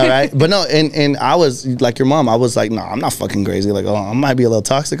patient. I know, right? But no, and I was like your mom. I was like, no, I'm not fucking crazy. Like, I might be a little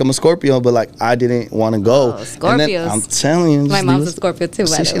toxic. I'm a Scorpio, but like, I didn't want to go. Oh, Scorpios. I'm telling you, my mom's a Scorpio too. By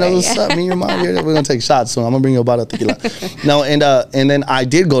the way, she knows what's up. Me and your mom, we're gonna take shots soon. I'm gonna bring you a bottle of tequila. No, and then I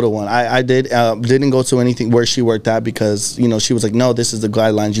did go to one. I didn't go to anything where she worked at because, you know, she was like, no, this is the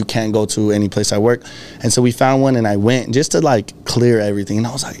guidelines. You can't go to any place I work. And so we found one and I went just to, like, clear everything. And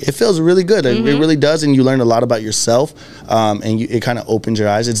I was like, it feels really good. It really does. And you learn a lot about yourself. And it kind of opens your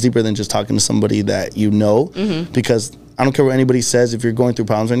eyes. It's deeper than just talking to somebody that you know. Because I don't care what anybody says, if you're going through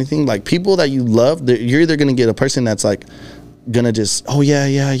problems or anything, like, people that you love, you're either going to get a person that's like, gonna just, oh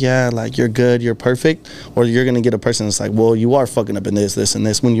yeah, like, you're good, you're perfect, or you're gonna get a person that's like, well, you are fucking up in this and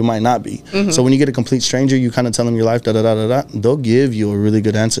this, when you might not be. So when you get a complete stranger, you kind of tell them your life, they'll give you a really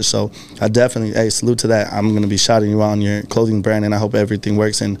good answer. So I definitely, salute to that. I'm gonna be shouting you out on your clothing brand, and I hope everything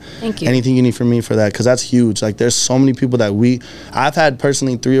works. And thank you. Anything you need from me for that, because that's huge. Like, there's so many people that I've had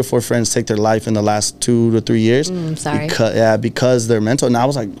personally 3 or 4 friends take their life in the last 2 to 3 years. I'm sorry. Because they're mental. And I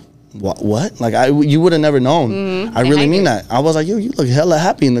was like, what? Like, you would have never known. I really mean that. I was like, yo, you look hella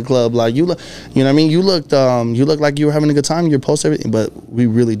happy in the club. Like, you look, you know what I mean? You looked like you were having a good time. You post everything, but we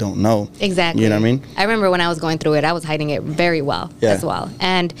really don't know. Exactly. You know what I mean? I remember when I was going through it, I was hiding it very well as well.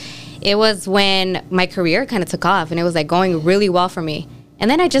 And it was when my career kind of took off and it was, like, going really well for me. And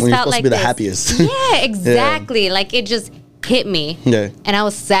then I just felt like to be the happiest. Yeah, exactly. Like, it just hit me. Yeah. And I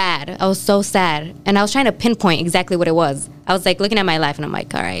was sad. I was so sad. And I was trying to pinpoint exactly what it was. I was, like, looking at my life and I'm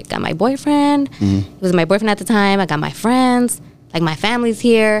like, all right, got my boyfriend. He was my boyfriend at the time. I got my friends. Like, my family's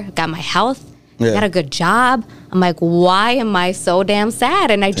here. Got my health. Got a good job. I'm like, why am I so damn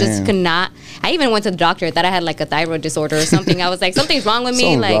sad? And I just could not. I even went to the doctor. I thought I had, like, a thyroid disorder or something. I was like, something's wrong with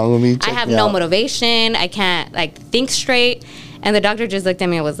me. Like, wrong with me. I have no motivation. I can't, like, think straight. And the doctor just looked at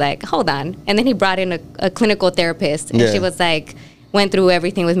me and was like, hold on. And then he brought in a clinical therapist. And she was like, went through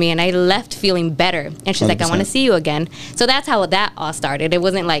everything with me. And I left feeling better. And she's 100%. Like, I want to see you again. So that's how that all started. It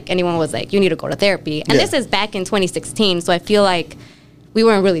wasn't like anyone was like, you need to go to therapy. And this is back in 2016. So I feel like we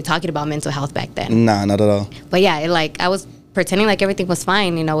weren't really talking about mental health back then. Nah, not at all. But yeah, I was pretending like everything was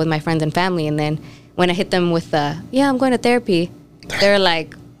fine, you know, with my friends and family. And then when I hit them with I'm going to therapy. They're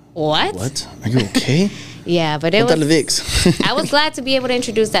like, what? What? Are you okay? Yeah, but it was. I was glad to be able to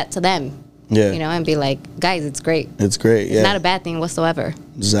introduce that to them. Yeah. You know, and be like, guys, it's great. It's great. Yeah. It's not a bad thing whatsoever.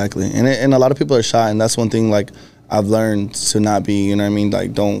 Exactly. And a lot of people are shy, and that's one thing, like, I've learned to not be, you know what I mean?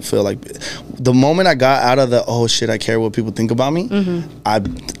 Like, don't feel like... The moment I got out of the, oh, shit, I care what people think about me, I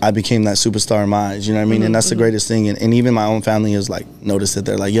became that superstar in my eyes, you know what I mean? And that's the greatest thing. And even my own family has, like, noticed it.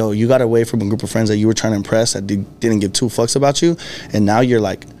 They're like, yo, you got away from a group of friends that you were trying to impress that didn't give two fucks about you, and now you're,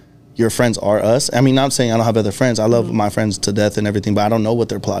 like... Your friends are us. I mean, not saying I don't have other friends. I love my friends to death and everything, but I don't know what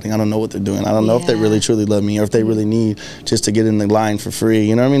they're plotting. I don't know what they're doing. I don't know if they really truly love me or if they really need just to get in the line for free.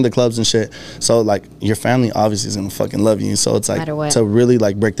 You know what I mean? The clubs and shit. So, like, your family obviously is going to fucking love you. So it's like to really,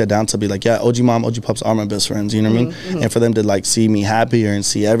 like, break that down to be like, yeah, OG mom, OG pops are my best friends. You know what I mean? And for them to, like, see me happier and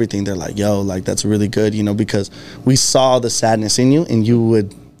see everything, they're like, yo, like, that's really good, you know, because we saw the sadness in you and you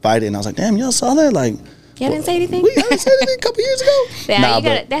would fight it. And I was like, damn, y'all saw that? Like, you didn't say anything? I didn't say anything a couple years ago.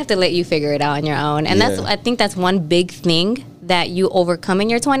 Yeah, they have to let you figure it out on your own. And I think that's one big thing that you overcome in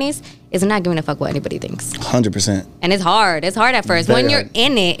your 20s is not giving a fuck what anybody thinks. 100%. And it's hard. It's hard at first. When you're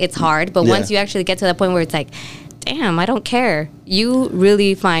in it, it's hard. But once you actually get to the point where it's like, damn, I don't care. You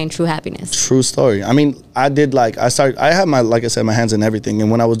really find true happiness. True story. I mean, I had like I said, my hands in everything.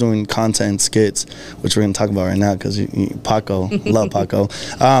 And when I was doing content skits, which we're going to talk about right now because Paco, love Paco.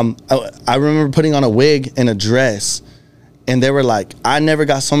 I remember putting on a wig and a dress. And they were like, I never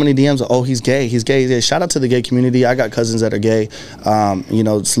got so many DMs. Oh, he's gay. He's gay. He's gay. Shout out to the gay community. I got cousins that are gay. You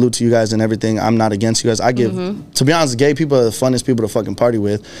know, salute to you guys and everything. I'm not against you guys. I give, to be honest, gay people are the funnest people to fucking party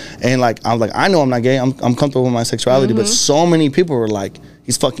with. And like, I'm like, I know I'm not gay. I'm comfortable with my sexuality. But so many people were like,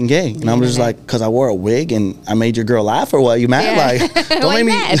 he's fucking gay. And I'm just like, because I wore a wig and I made your girl laugh or what? You mad? Like,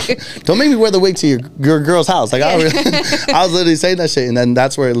 don't make me wear the wig to your girl's house. Like, I was literally saying that shit. And then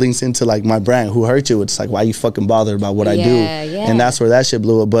that's where it links into like my brand. Who hurt you? It's like, why you fucking bothered about what I do? And that's where that shit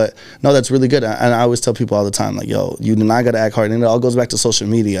blew up. But no, that's really good. And I always tell people all the time, like, yo, you do not got to act hard. And it all goes back to social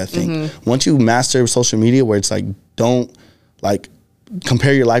media, I think. Once you master social media, where it's like, don't like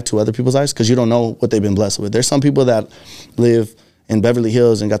compare your life to other people's lives because you don't know what they've been blessed with. There's some people that live in Beverly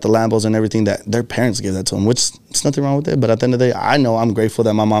Hills and got the Lambos and everything that their parents gave that to them, which it's nothing wrong with it. But at the end of the day, I know I'm grateful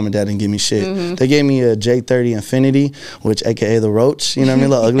that my mom and dad didn't give me shit. They gave me a J30 Infinity, which AKA the Roach, you know what I mean,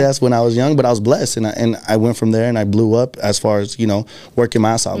 little ugly ass when I was young, but I was blessed. And I went from there and I blew up as far as, you know, working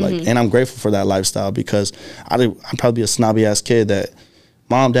my ass out. Like, and I'm grateful for that lifestyle because I'm probably a snobby ass kid that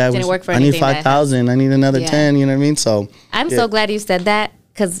mom, dad, I need 5,000, I need another 10, you know what I mean? So I'm so glad you said that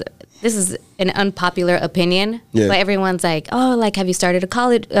because this is an unpopular opinion, but everyone's like, oh, like, have you started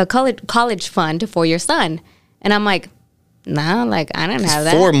a college fund for your son? And I'm like, nah, like, I don't have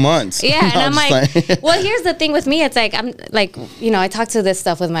that. 4 months. Yeah, and I'm like, well, here's the thing with me. It's like, I'm like, you know, I talk to this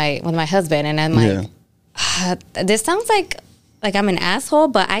stuff with my husband, and I'm like, this sounds like I'm an asshole,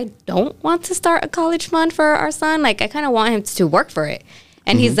 but I don't want to start a college fund for our son. Like, I kind of want him to work for it.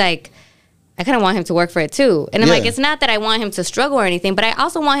 And he's like, I kind of want him to work for it too. And I'm like, it's not that I want him to struggle or anything, but I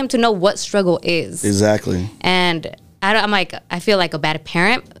also want him to know what struggle is. Exactly. And I'm like, I feel like a bad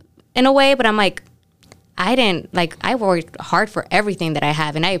parent in a way, but I'm like, I worked hard for everything that I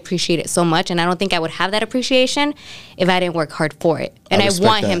have and I appreciate it so much. And I don't think I would have that appreciation if I didn't work hard for it. And I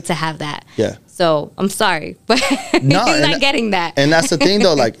want him to have that. Yeah. So I'm sorry, but he's not getting that. And that's the thing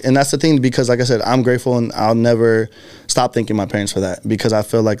though, and that's the thing because like I said, I'm grateful and I'll never stop thanking my parents for that because I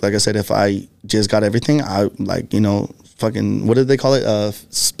feel like I said, if I just got everything, I like, you know, fucking, what did they call it?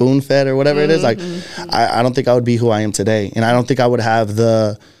 Spoon fed or whatever it is. Like, I don't think I would be who I am today. And I don't think I would have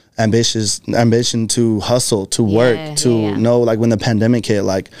the ambition to hustle, to work, to know, like when the pandemic hit,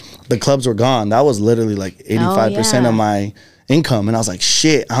 like the clubs were gone. That was literally like 85% of my income. And I was like,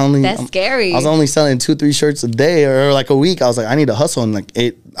 shit, that's scary. I was only selling 2-3 shirts a day or like a week. I was like, I need to hustle. And like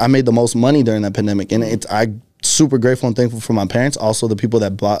I made the most money during that pandemic. And I'm super grateful and thankful for my parents, also the people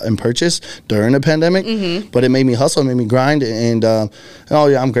that bought and purchased during the pandemic. But it made me hustle, it made me grind, and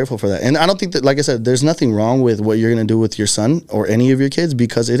I'm grateful for that. And I don't think that, like I said, there's nothing wrong with what you're gonna do with your son or any of your kids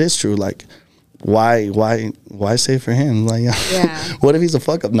because it is true. Like, why say for him? Like, what if he's a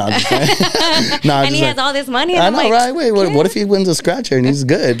fuck up? No, I'm just saying. And he has all this money. And I know, like, right? Wait, what if he wins a scratcher and he's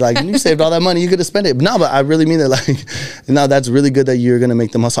good? Like, you saved all that money, you could have spent it. No, but I really mean that. Like, no, that's really good that you're gonna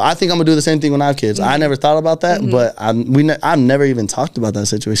make them hustle. I think I'm gonna do the same thing when I have kids. I never thought about that, but I've never even talked about that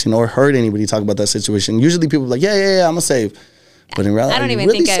situation or heard anybody talk about that situation. Usually people are like, yeah, I'm gonna save. But in reality, I don't even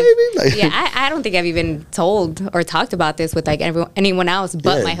think I don't think I've even told or talked about this with like anyone else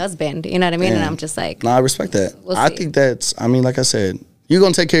but my husband. You know what I mean? And I'm just like, no, I respect that. I think that's, I mean, like I said, you're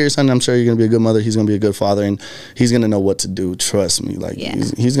gonna take care of your son. I'm sure you're gonna be a good mother. He's gonna be a good father, and he's gonna know what to do. Trust me, like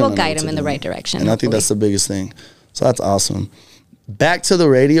he's gonna guide him in the right direction. And I think that's the biggest thing. So that's awesome. Back to the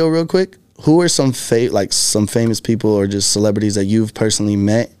radio real quick. Who are some some famous people or just celebrities that you've personally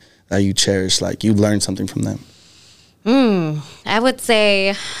met that you cherish? Like you learned something from them? I would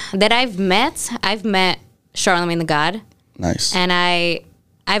say that I've met Charlemagne the God. Nice. And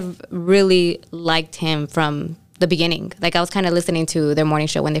I've really liked him from the beginning. Like I was kind of listening to their morning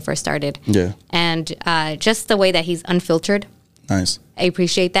show when they first started. Yeah. And just the way that he's unfiltered. Nice. I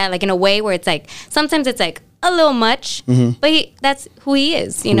appreciate that. Like in a way where it's like, sometimes it's like a little much, but that's who he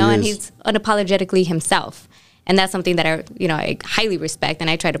is, you know, and he's unapologetically himself. And that's something that I highly respect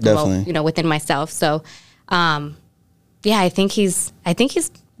and I try to promote, within myself. So, I think he's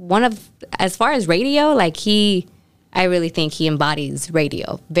one of, as far as radio, like I really think he embodies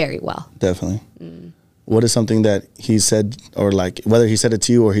radio very well. Definitely. What is something that he said, or like whether he said it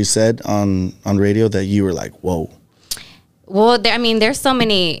to you or he said on radio that you were like, whoa? Well, there's so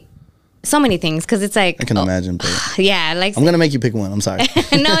many things, because it's like, I can imagine. Yeah, like I'm gonna make you pick one. I'm sorry.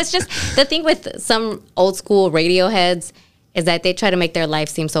 No, it's just the thing with some old school radio heads is that they try to make their life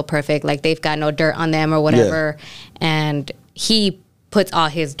seem so perfect, like they've got no dirt on them or whatever, and he puts all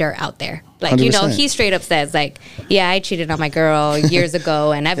his dirt out there. Like, 100%. He straight up says like, yeah, I cheated on my girl years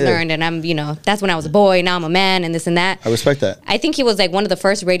ago and I've learned, and I'm, that's when I was a boy, now I'm a man, and this and that. I respect that. I think he was like one of the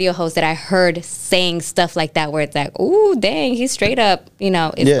first radio hosts that I heard saying stuff like that, where it's like, ooh, dang, he's straight up,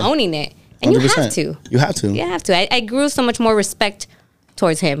 is owning it. And 100%. You have to. You have to. You have to. I grew so much more respect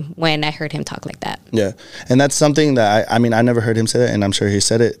towards him when I heard him talk like that. Yeah. And that's something that I never heard him say that, and I'm sure he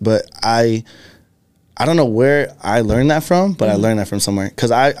said it, but I don't know where I learned that from, but I learned that from somewhere. Because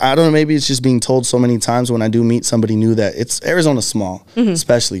I don't know, maybe it's just being told so many times when I do meet somebody new that it's Arizona's small,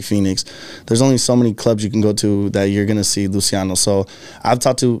 especially Phoenix. There's only so many clubs you can go to that you're going to see Luciano. So I've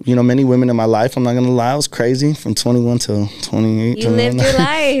talked to, many women in my life. I'm not going to lie. I was crazy from 21 to 28. You lived your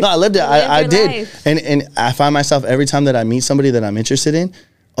life. No, I lived it. I did. And I find myself every time that I meet somebody that I'm interested in,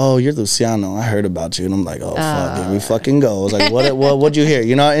 oh, you're Luciano, I heard about you. And I'm like, oh, fuck, here we fucking go. I was like, what'd you hear?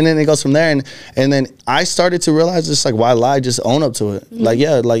 And then it goes from there. And then I started to realize, just like, why lie? Just own up to it. Like,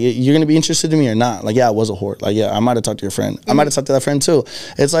 yeah, like, you're going to be interested in me or not? Like, yeah, I was a whore. Like, yeah, I might have talked to your friend. I might have talked to that friend too.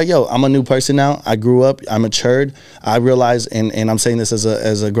 It's like, yo, I'm a new person now. I grew up. I matured. I realized, and I'm saying this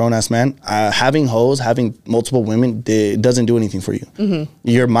as a grown-ass man, having hoes, having multiple women, it doesn't do anything for you.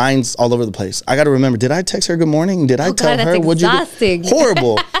 Your mind's all over the place. I got to remember, did I text her good morning? Did I tell her? What'd you do?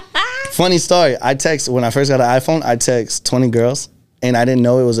 Horrible. Funny story. When I first got an iPhone, I text 20 girls, and I didn't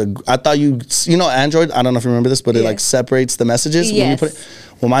know it was I thought Android, I don't know if you remember this, but it like separates the messages when you put it.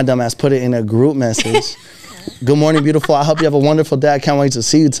 Well, my dumbass put it in a group message. Good morning, beautiful. I hope you have a wonderful day. I can't wait to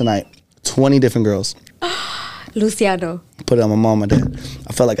see you tonight. 20 different girls. Luciano. Put it on my mom and dad.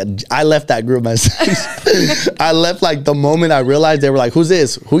 I felt like I left that group message. I left like the moment I realized. They were like, who's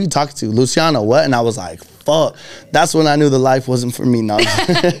this? Who you talking to? Luciano, what? And I was like, fuck. That's when I knew the life wasn't for me. No,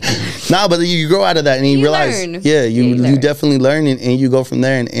 but you grow out of that and you realize, learn. Yeah, you definitely learn and you go from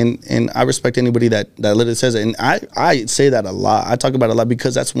there. And I respect anybody that literally says it. And I say that a lot. I talk about it a lot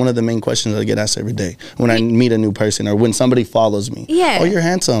because that's one of the main questions I get asked every day when I meet a new person or when somebody follows me. Yeah. Oh, you're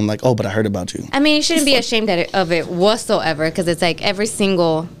handsome. Like, oh, but I heard about you. I mean, you shouldn't be ashamed of it whatsoever, because it's like every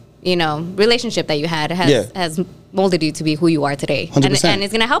single relationship that you had has molded you to be who you are today. 100%. And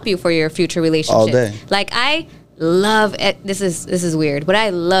it's gonna help you for your future relationships. All day. Like, I love it. This is weird, but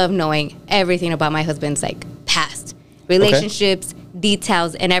I love knowing everything about my husband's like past relationships,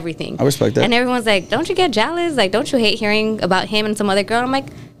 details, and everything. I respect that. And everyone's like, don't you get jealous? Like, don't you hate hearing about him and some other girl? I'm like,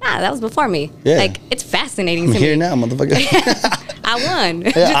 nah, that was before me. Yeah. Like, it's fascinating to me. Here now, motherfucker. I won.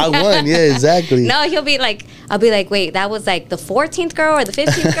 Yeah, I won. Yeah, exactly. No, I'll be like, wait, that was like the 14th girl or the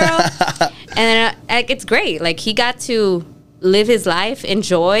 15th girl? And then it's great. Like, he got to live his life,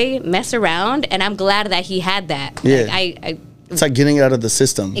 enjoy, mess around, and I'm glad that he had that. Yeah. Like, it's like getting it out of the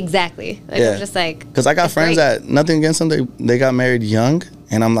system. Exactly. Like, I'm just like, because I got friends that, nothing against them, they got married young,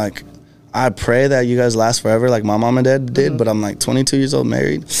 and I'm like, I pray that you guys last forever like my mom and dad did, but I'm like 22 years old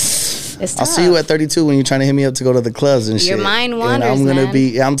married. I'll see you at 32 when you're trying to hit me up to go to the clubs and shit. Your mind wanders, and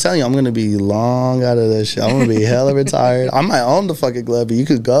I'm telling you, I'm going to be long out of this shit. I'm going to be hella retired. I might own the fucking club, but you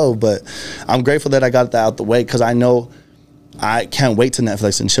could go. But I'm grateful that I got that out the way, because I know I can't wait to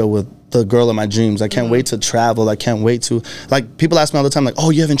Netflix and chill with the girl of my dreams. I can't wait to travel. I can't wait to, like, people ask me all the time, like, oh,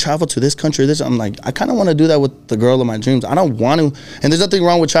 you haven't traveled to this country or this. I'm like, I kind of want to do that with the girl of my dreams. I don't want to, and there's nothing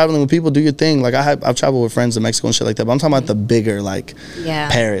wrong with traveling with people. Do your thing. Like, I've traveled with friends in Mexico and shit like that, but I'm talking about the bigger, like,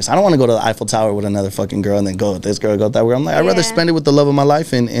 Paris. I don't want to go to the Eiffel Tower with another fucking girl and then go with this girl, go with that girl. I'm like, I'd rather spend it with the love of my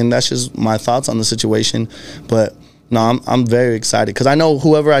life, and that's just my thoughts on the situation. But No, I'm very excited because I know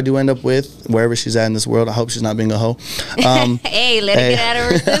whoever I do end up with, wherever she's at in this world, I hope she's not being a hoe. Hey, let her get out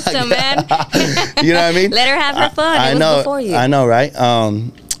of her system, man. You know what I mean? Let her have her fun. I know, before you. I know, right?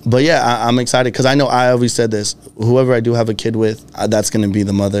 But yeah, I'm excited because I know I always said this. Whoever I do have a kid with, that's going to be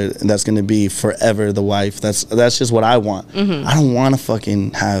the mother. That's going to be forever the wife. That's just what I want. Mm-hmm. I don't want to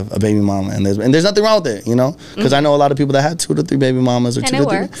fucking have a baby mama. And there's nothing wrong with it, you know? Because I know a lot of people that have 2 to 3 baby mamas or 2 to 3.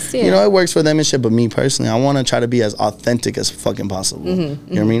 Works, yeah. You know, it works for them and shit. But me personally, I want to try to be as authentic as fucking possible. Mm-hmm,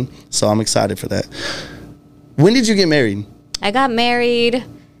 you know what I mean? So I'm excited for that. When did you get married? I got married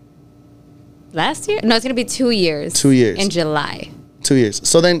last year. No, it's going to be 2 years. 2 years. In July. 2 years.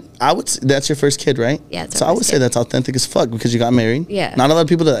 So then I would say that's your first kid, right? Yeah. So I would say that's authentic as fuck because you got married. Yeah. Not a lot of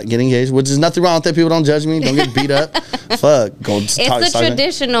people that get engaged, which is nothing wrong with that. People don't judge me. Don't get beat up. Fuck. Go it's the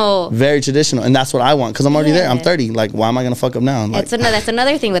traditional. Very traditional. And that's what I want because I'm already there. I'm 30. Like, why am I going to fuck up now? Like, that's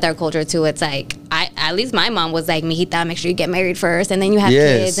another thing with our culture too. It's like, at least my mom was like, mijita, make sure you get married first and then you have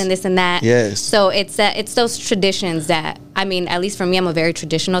kids and this and that. Yes. So it's those traditions that, I mean, at least for me, I'm a very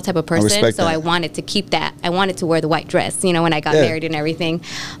traditional type of person. So I wanted to keep that. I wanted to wear the white dress, you know, when I got married and everything.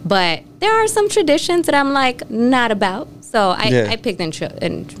 But there are some traditions that I'm like not about. So I picked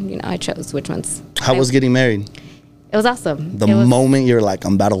and you know, I chose which ones. How was getting married? It was awesome. The moment you're like,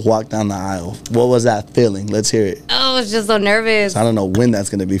 I'm about to walk down the aisle. What was that feeling? Let's hear it. Oh, I was just so nervous. I don't know when that's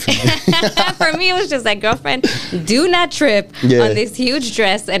going to be for me. For me, it was just like, girlfriend, do not trip on this huge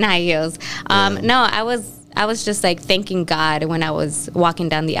dress and high heels. No, I was just like thanking God when I was walking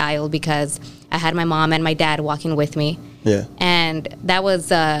down the aisle because I had my mom and my dad walking with me. Yeah. And that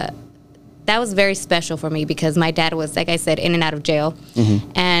was very special for me because my dad was, like I said, in and out of jail.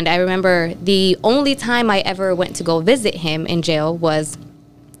 Mm-hmm. And I remember the only time I ever went to go visit him in jail was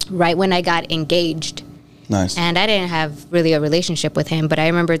right when I got engaged. Nice. And I didn't have really a relationship with him, but I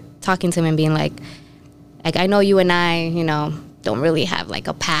remember talking to him and being like, I know you and I, you know, don't really have like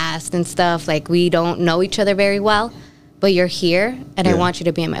a past and stuff. Like we don't know each other very well, but you're here and I want you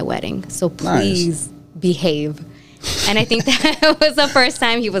to be in my wedding. So please behave. And I think that was the first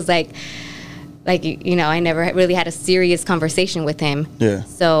time he was like, you know, I never really had a serious conversation with him. Yeah.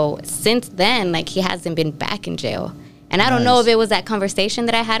 So since then, like he hasn't been back in jail. And I don't know if it was that conversation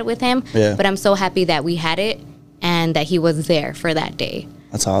that I had with him, but I'm so happy that we had it and that he was there for that day.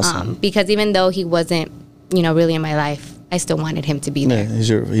 That's awesome. Because even though he wasn't, you know, really in my life, I still wanted him to be there.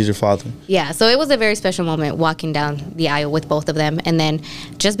 Yeah, he's your father. Yeah, so it was a very special moment walking down the aisle with both of them. And then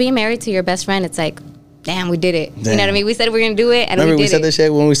just being married to your best friend, it's like, damn, we did it. Damn. You know what I mean? We said we were going to do it, and Remember we did it. we said this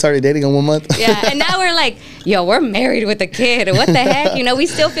shit when we started dating in 1 month? Yeah, and now we're like, yo, we're married with a kid. What the heck? You know, we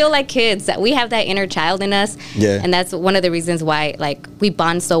still feel like kids. We have that inner child in us. Yeah. And that's one of the reasons why, like, we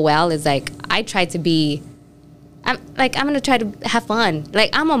bond so well is, like, I try to be... I'm going to try to have fun. Like,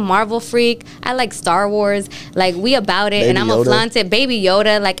 I'm a Marvel freak. I like Star Wars. Like, we about it. Baby and I'm Yoda. a flaunted Baby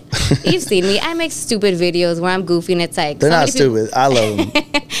Yoda. Like, you've seen me. I make stupid videos where I'm goofy and it's like... They're not stupid. I love them.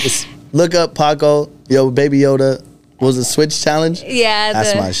 Look up Paco, yo, Baby Yoda. Was it Switch Challenge? Yeah.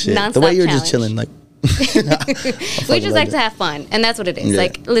 That's my shit. The way you were just chilling, like... We just like to have fun. And that's what it is. Yeah.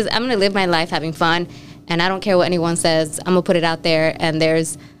 Like, I'm going to live my life having fun. And I don't care what anyone says. I'm going to put it out there. And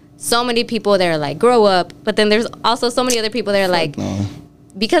there's... so many people that are like, grow up. But then there's also so many other people that are like,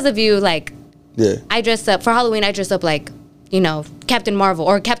 because of you, like, I dressed up, for Halloween, I dressed up like, you know, Captain Marvel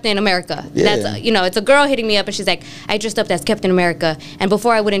or Captain America. Yeah. That's, you know, it's a girl hitting me up and she's like, I dressed up as Captain America. And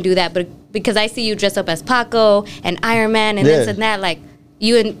before I wouldn't do that, but because I see you dress up as Paco and Iron Man and this and that, like,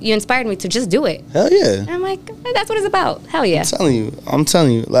 you inspired me to just do it. Hell yeah. And I'm like, that's what it's about. Hell yeah. I'm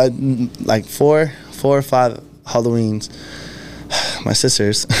telling you, like 4 or 5 Halloweens, my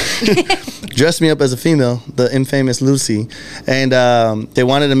sisters dressed me up as a female, the infamous Lucy, and they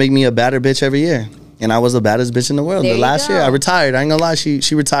wanted to make me a badder bitch every year, and I was the baddest bitch in the world. The last year I retired. I ain't gonna lie,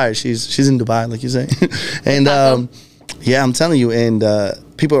 she retired. She's in Dubai, like you say. And yeah, I'm telling you, and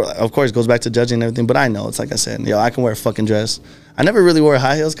people, of course, goes back to judging and everything, but I know, it's like I said, yo, I can wear a fucking dress. I never really wore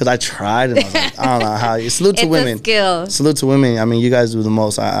high heels because I tried and I was like, I don't know how. Salute to women. It's a skill. Salute to women. I mean, you guys do the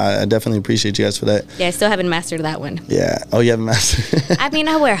most. I definitely appreciate you guys for that. Yeah, I still haven't mastered that one. Yeah. Oh, you haven't mastered. I mean,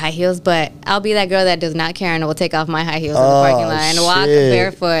 I wear high heels, but I'll be that girl that does not care and will take off my high heels in the parking lot and walk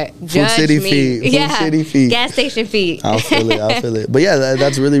barefoot. Judge Food City me. feet. Yeah. Food City feet. Gas station feet. I'll feel it. But yeah,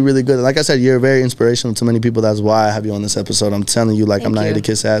 that's really, really good. Like I said, you're very inspirational to many people. That's why I have you on this episode. I'm telling you, like, I'm not here to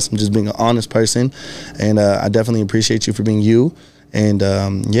kiss ass. I'm just being an honest person. And I definitely appreciate you for being you. And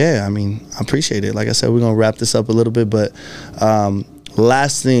yeah, I mean, I appreciate it. Like I said, we're going to wrap this up a little bit. But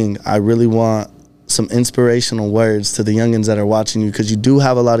last thing, I really want some inspirational words to the youngins that are watching you, because you do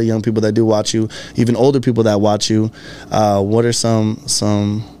have a lot of young people that do watch you, even older people that watch you. What are some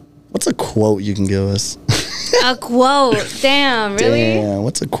what's a quote you can give us? A quote. Damn, really? Damn,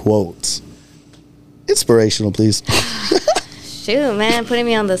 what's a quote? Inspirational, please. Shoot, man, putting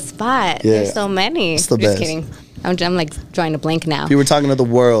me on the spot. Yeah. There's so many. It's the Just best. kidding. I'm like drawing a blank now. We were talking to the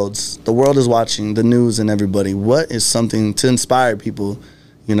world. The world is watching, the news and everybody. What is something to inspire people?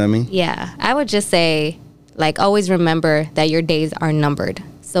 You know what I mean? Yeah, I would just say, like, always remember that your days are numbered.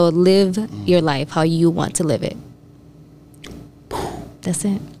 So live your life how you want to live it. That's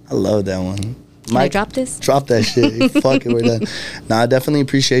it. I love that one. Can I drop this? Drop that shit. Fuck it, we're done. Nah, I definitely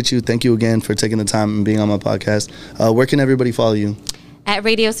appreciate you. Thank you again for taking the time and being on my podcast. Where can everybody follow you? At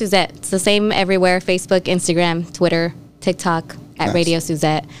Radio Suzette. It's the same everywhere. Facebook, Instagram, Twitter, TikTok, at Nice. Radio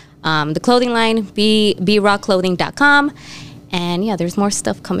Suzette. The clothing line, brawclothing.com. And yeah, there's more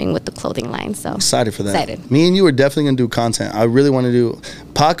stuff coming with the clothing line. So Excited for that. Excited. Me and you are definitely gonna do content. I really want to do.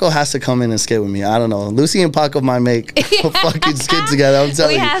 Paco has to come in and skate with me. I don't know. Lucy and Paco might make a fucking skit together. I'm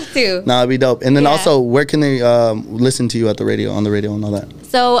telling you. We have to. Nah, it'd be dope. And then Yeah. also, where can they listen to you at the radio, on the radio, and all that?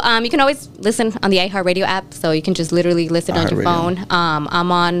 So you can always listen on the iHeartRadio app. So you can just literally listen on your phone. I'm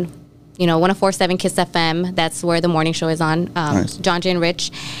on, 104.7 Kiss FM. That's where the morning show is on. Nice. John J. and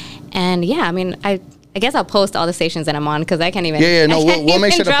Rich. And yeah, I mean, I guess I'll post all the stations that I'm on because I can't even. Yeah, no, I can't we'll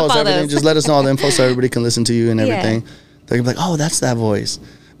make even sure to drop post all everything. those. Just let us know all the info so everybody can listen to you and everything. They can be like, oh, that's that voice.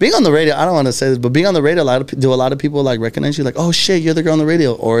 Being on the radio, I don't want to say this, but being on the radio, do a lot of people like recognize you? Like, oh shit, you're the girl on the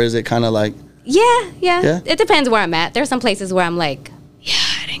radio, or is it kind of like? Yeah. It depends where I'm at. There's some places where I'm like, yeah,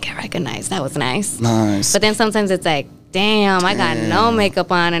 I didn't get recognized. That was nice. Nice. But then sometimes it's like, damn, I got no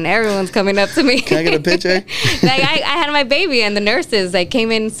makeup on and everyone's coming up to me. Can I get a picture? Like I had my baby and the nurses like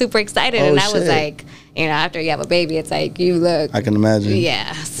came in super excited and I was shit. like, after you have a baby, it's like you look. I can imagine.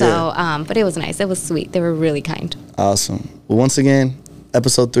 Yeah. So, but it was nice. It was sweet. They were really kind. Awesome. Well, once again,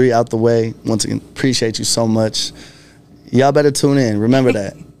 episode 3 out the way. Once again, appreciate you so much. Y'all better tune in. Remember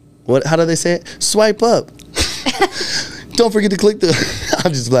that. How do they say it? Swipe up. Don't forget to click the.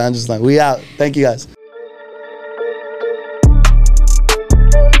 I'm just like, we out. Thank you guys.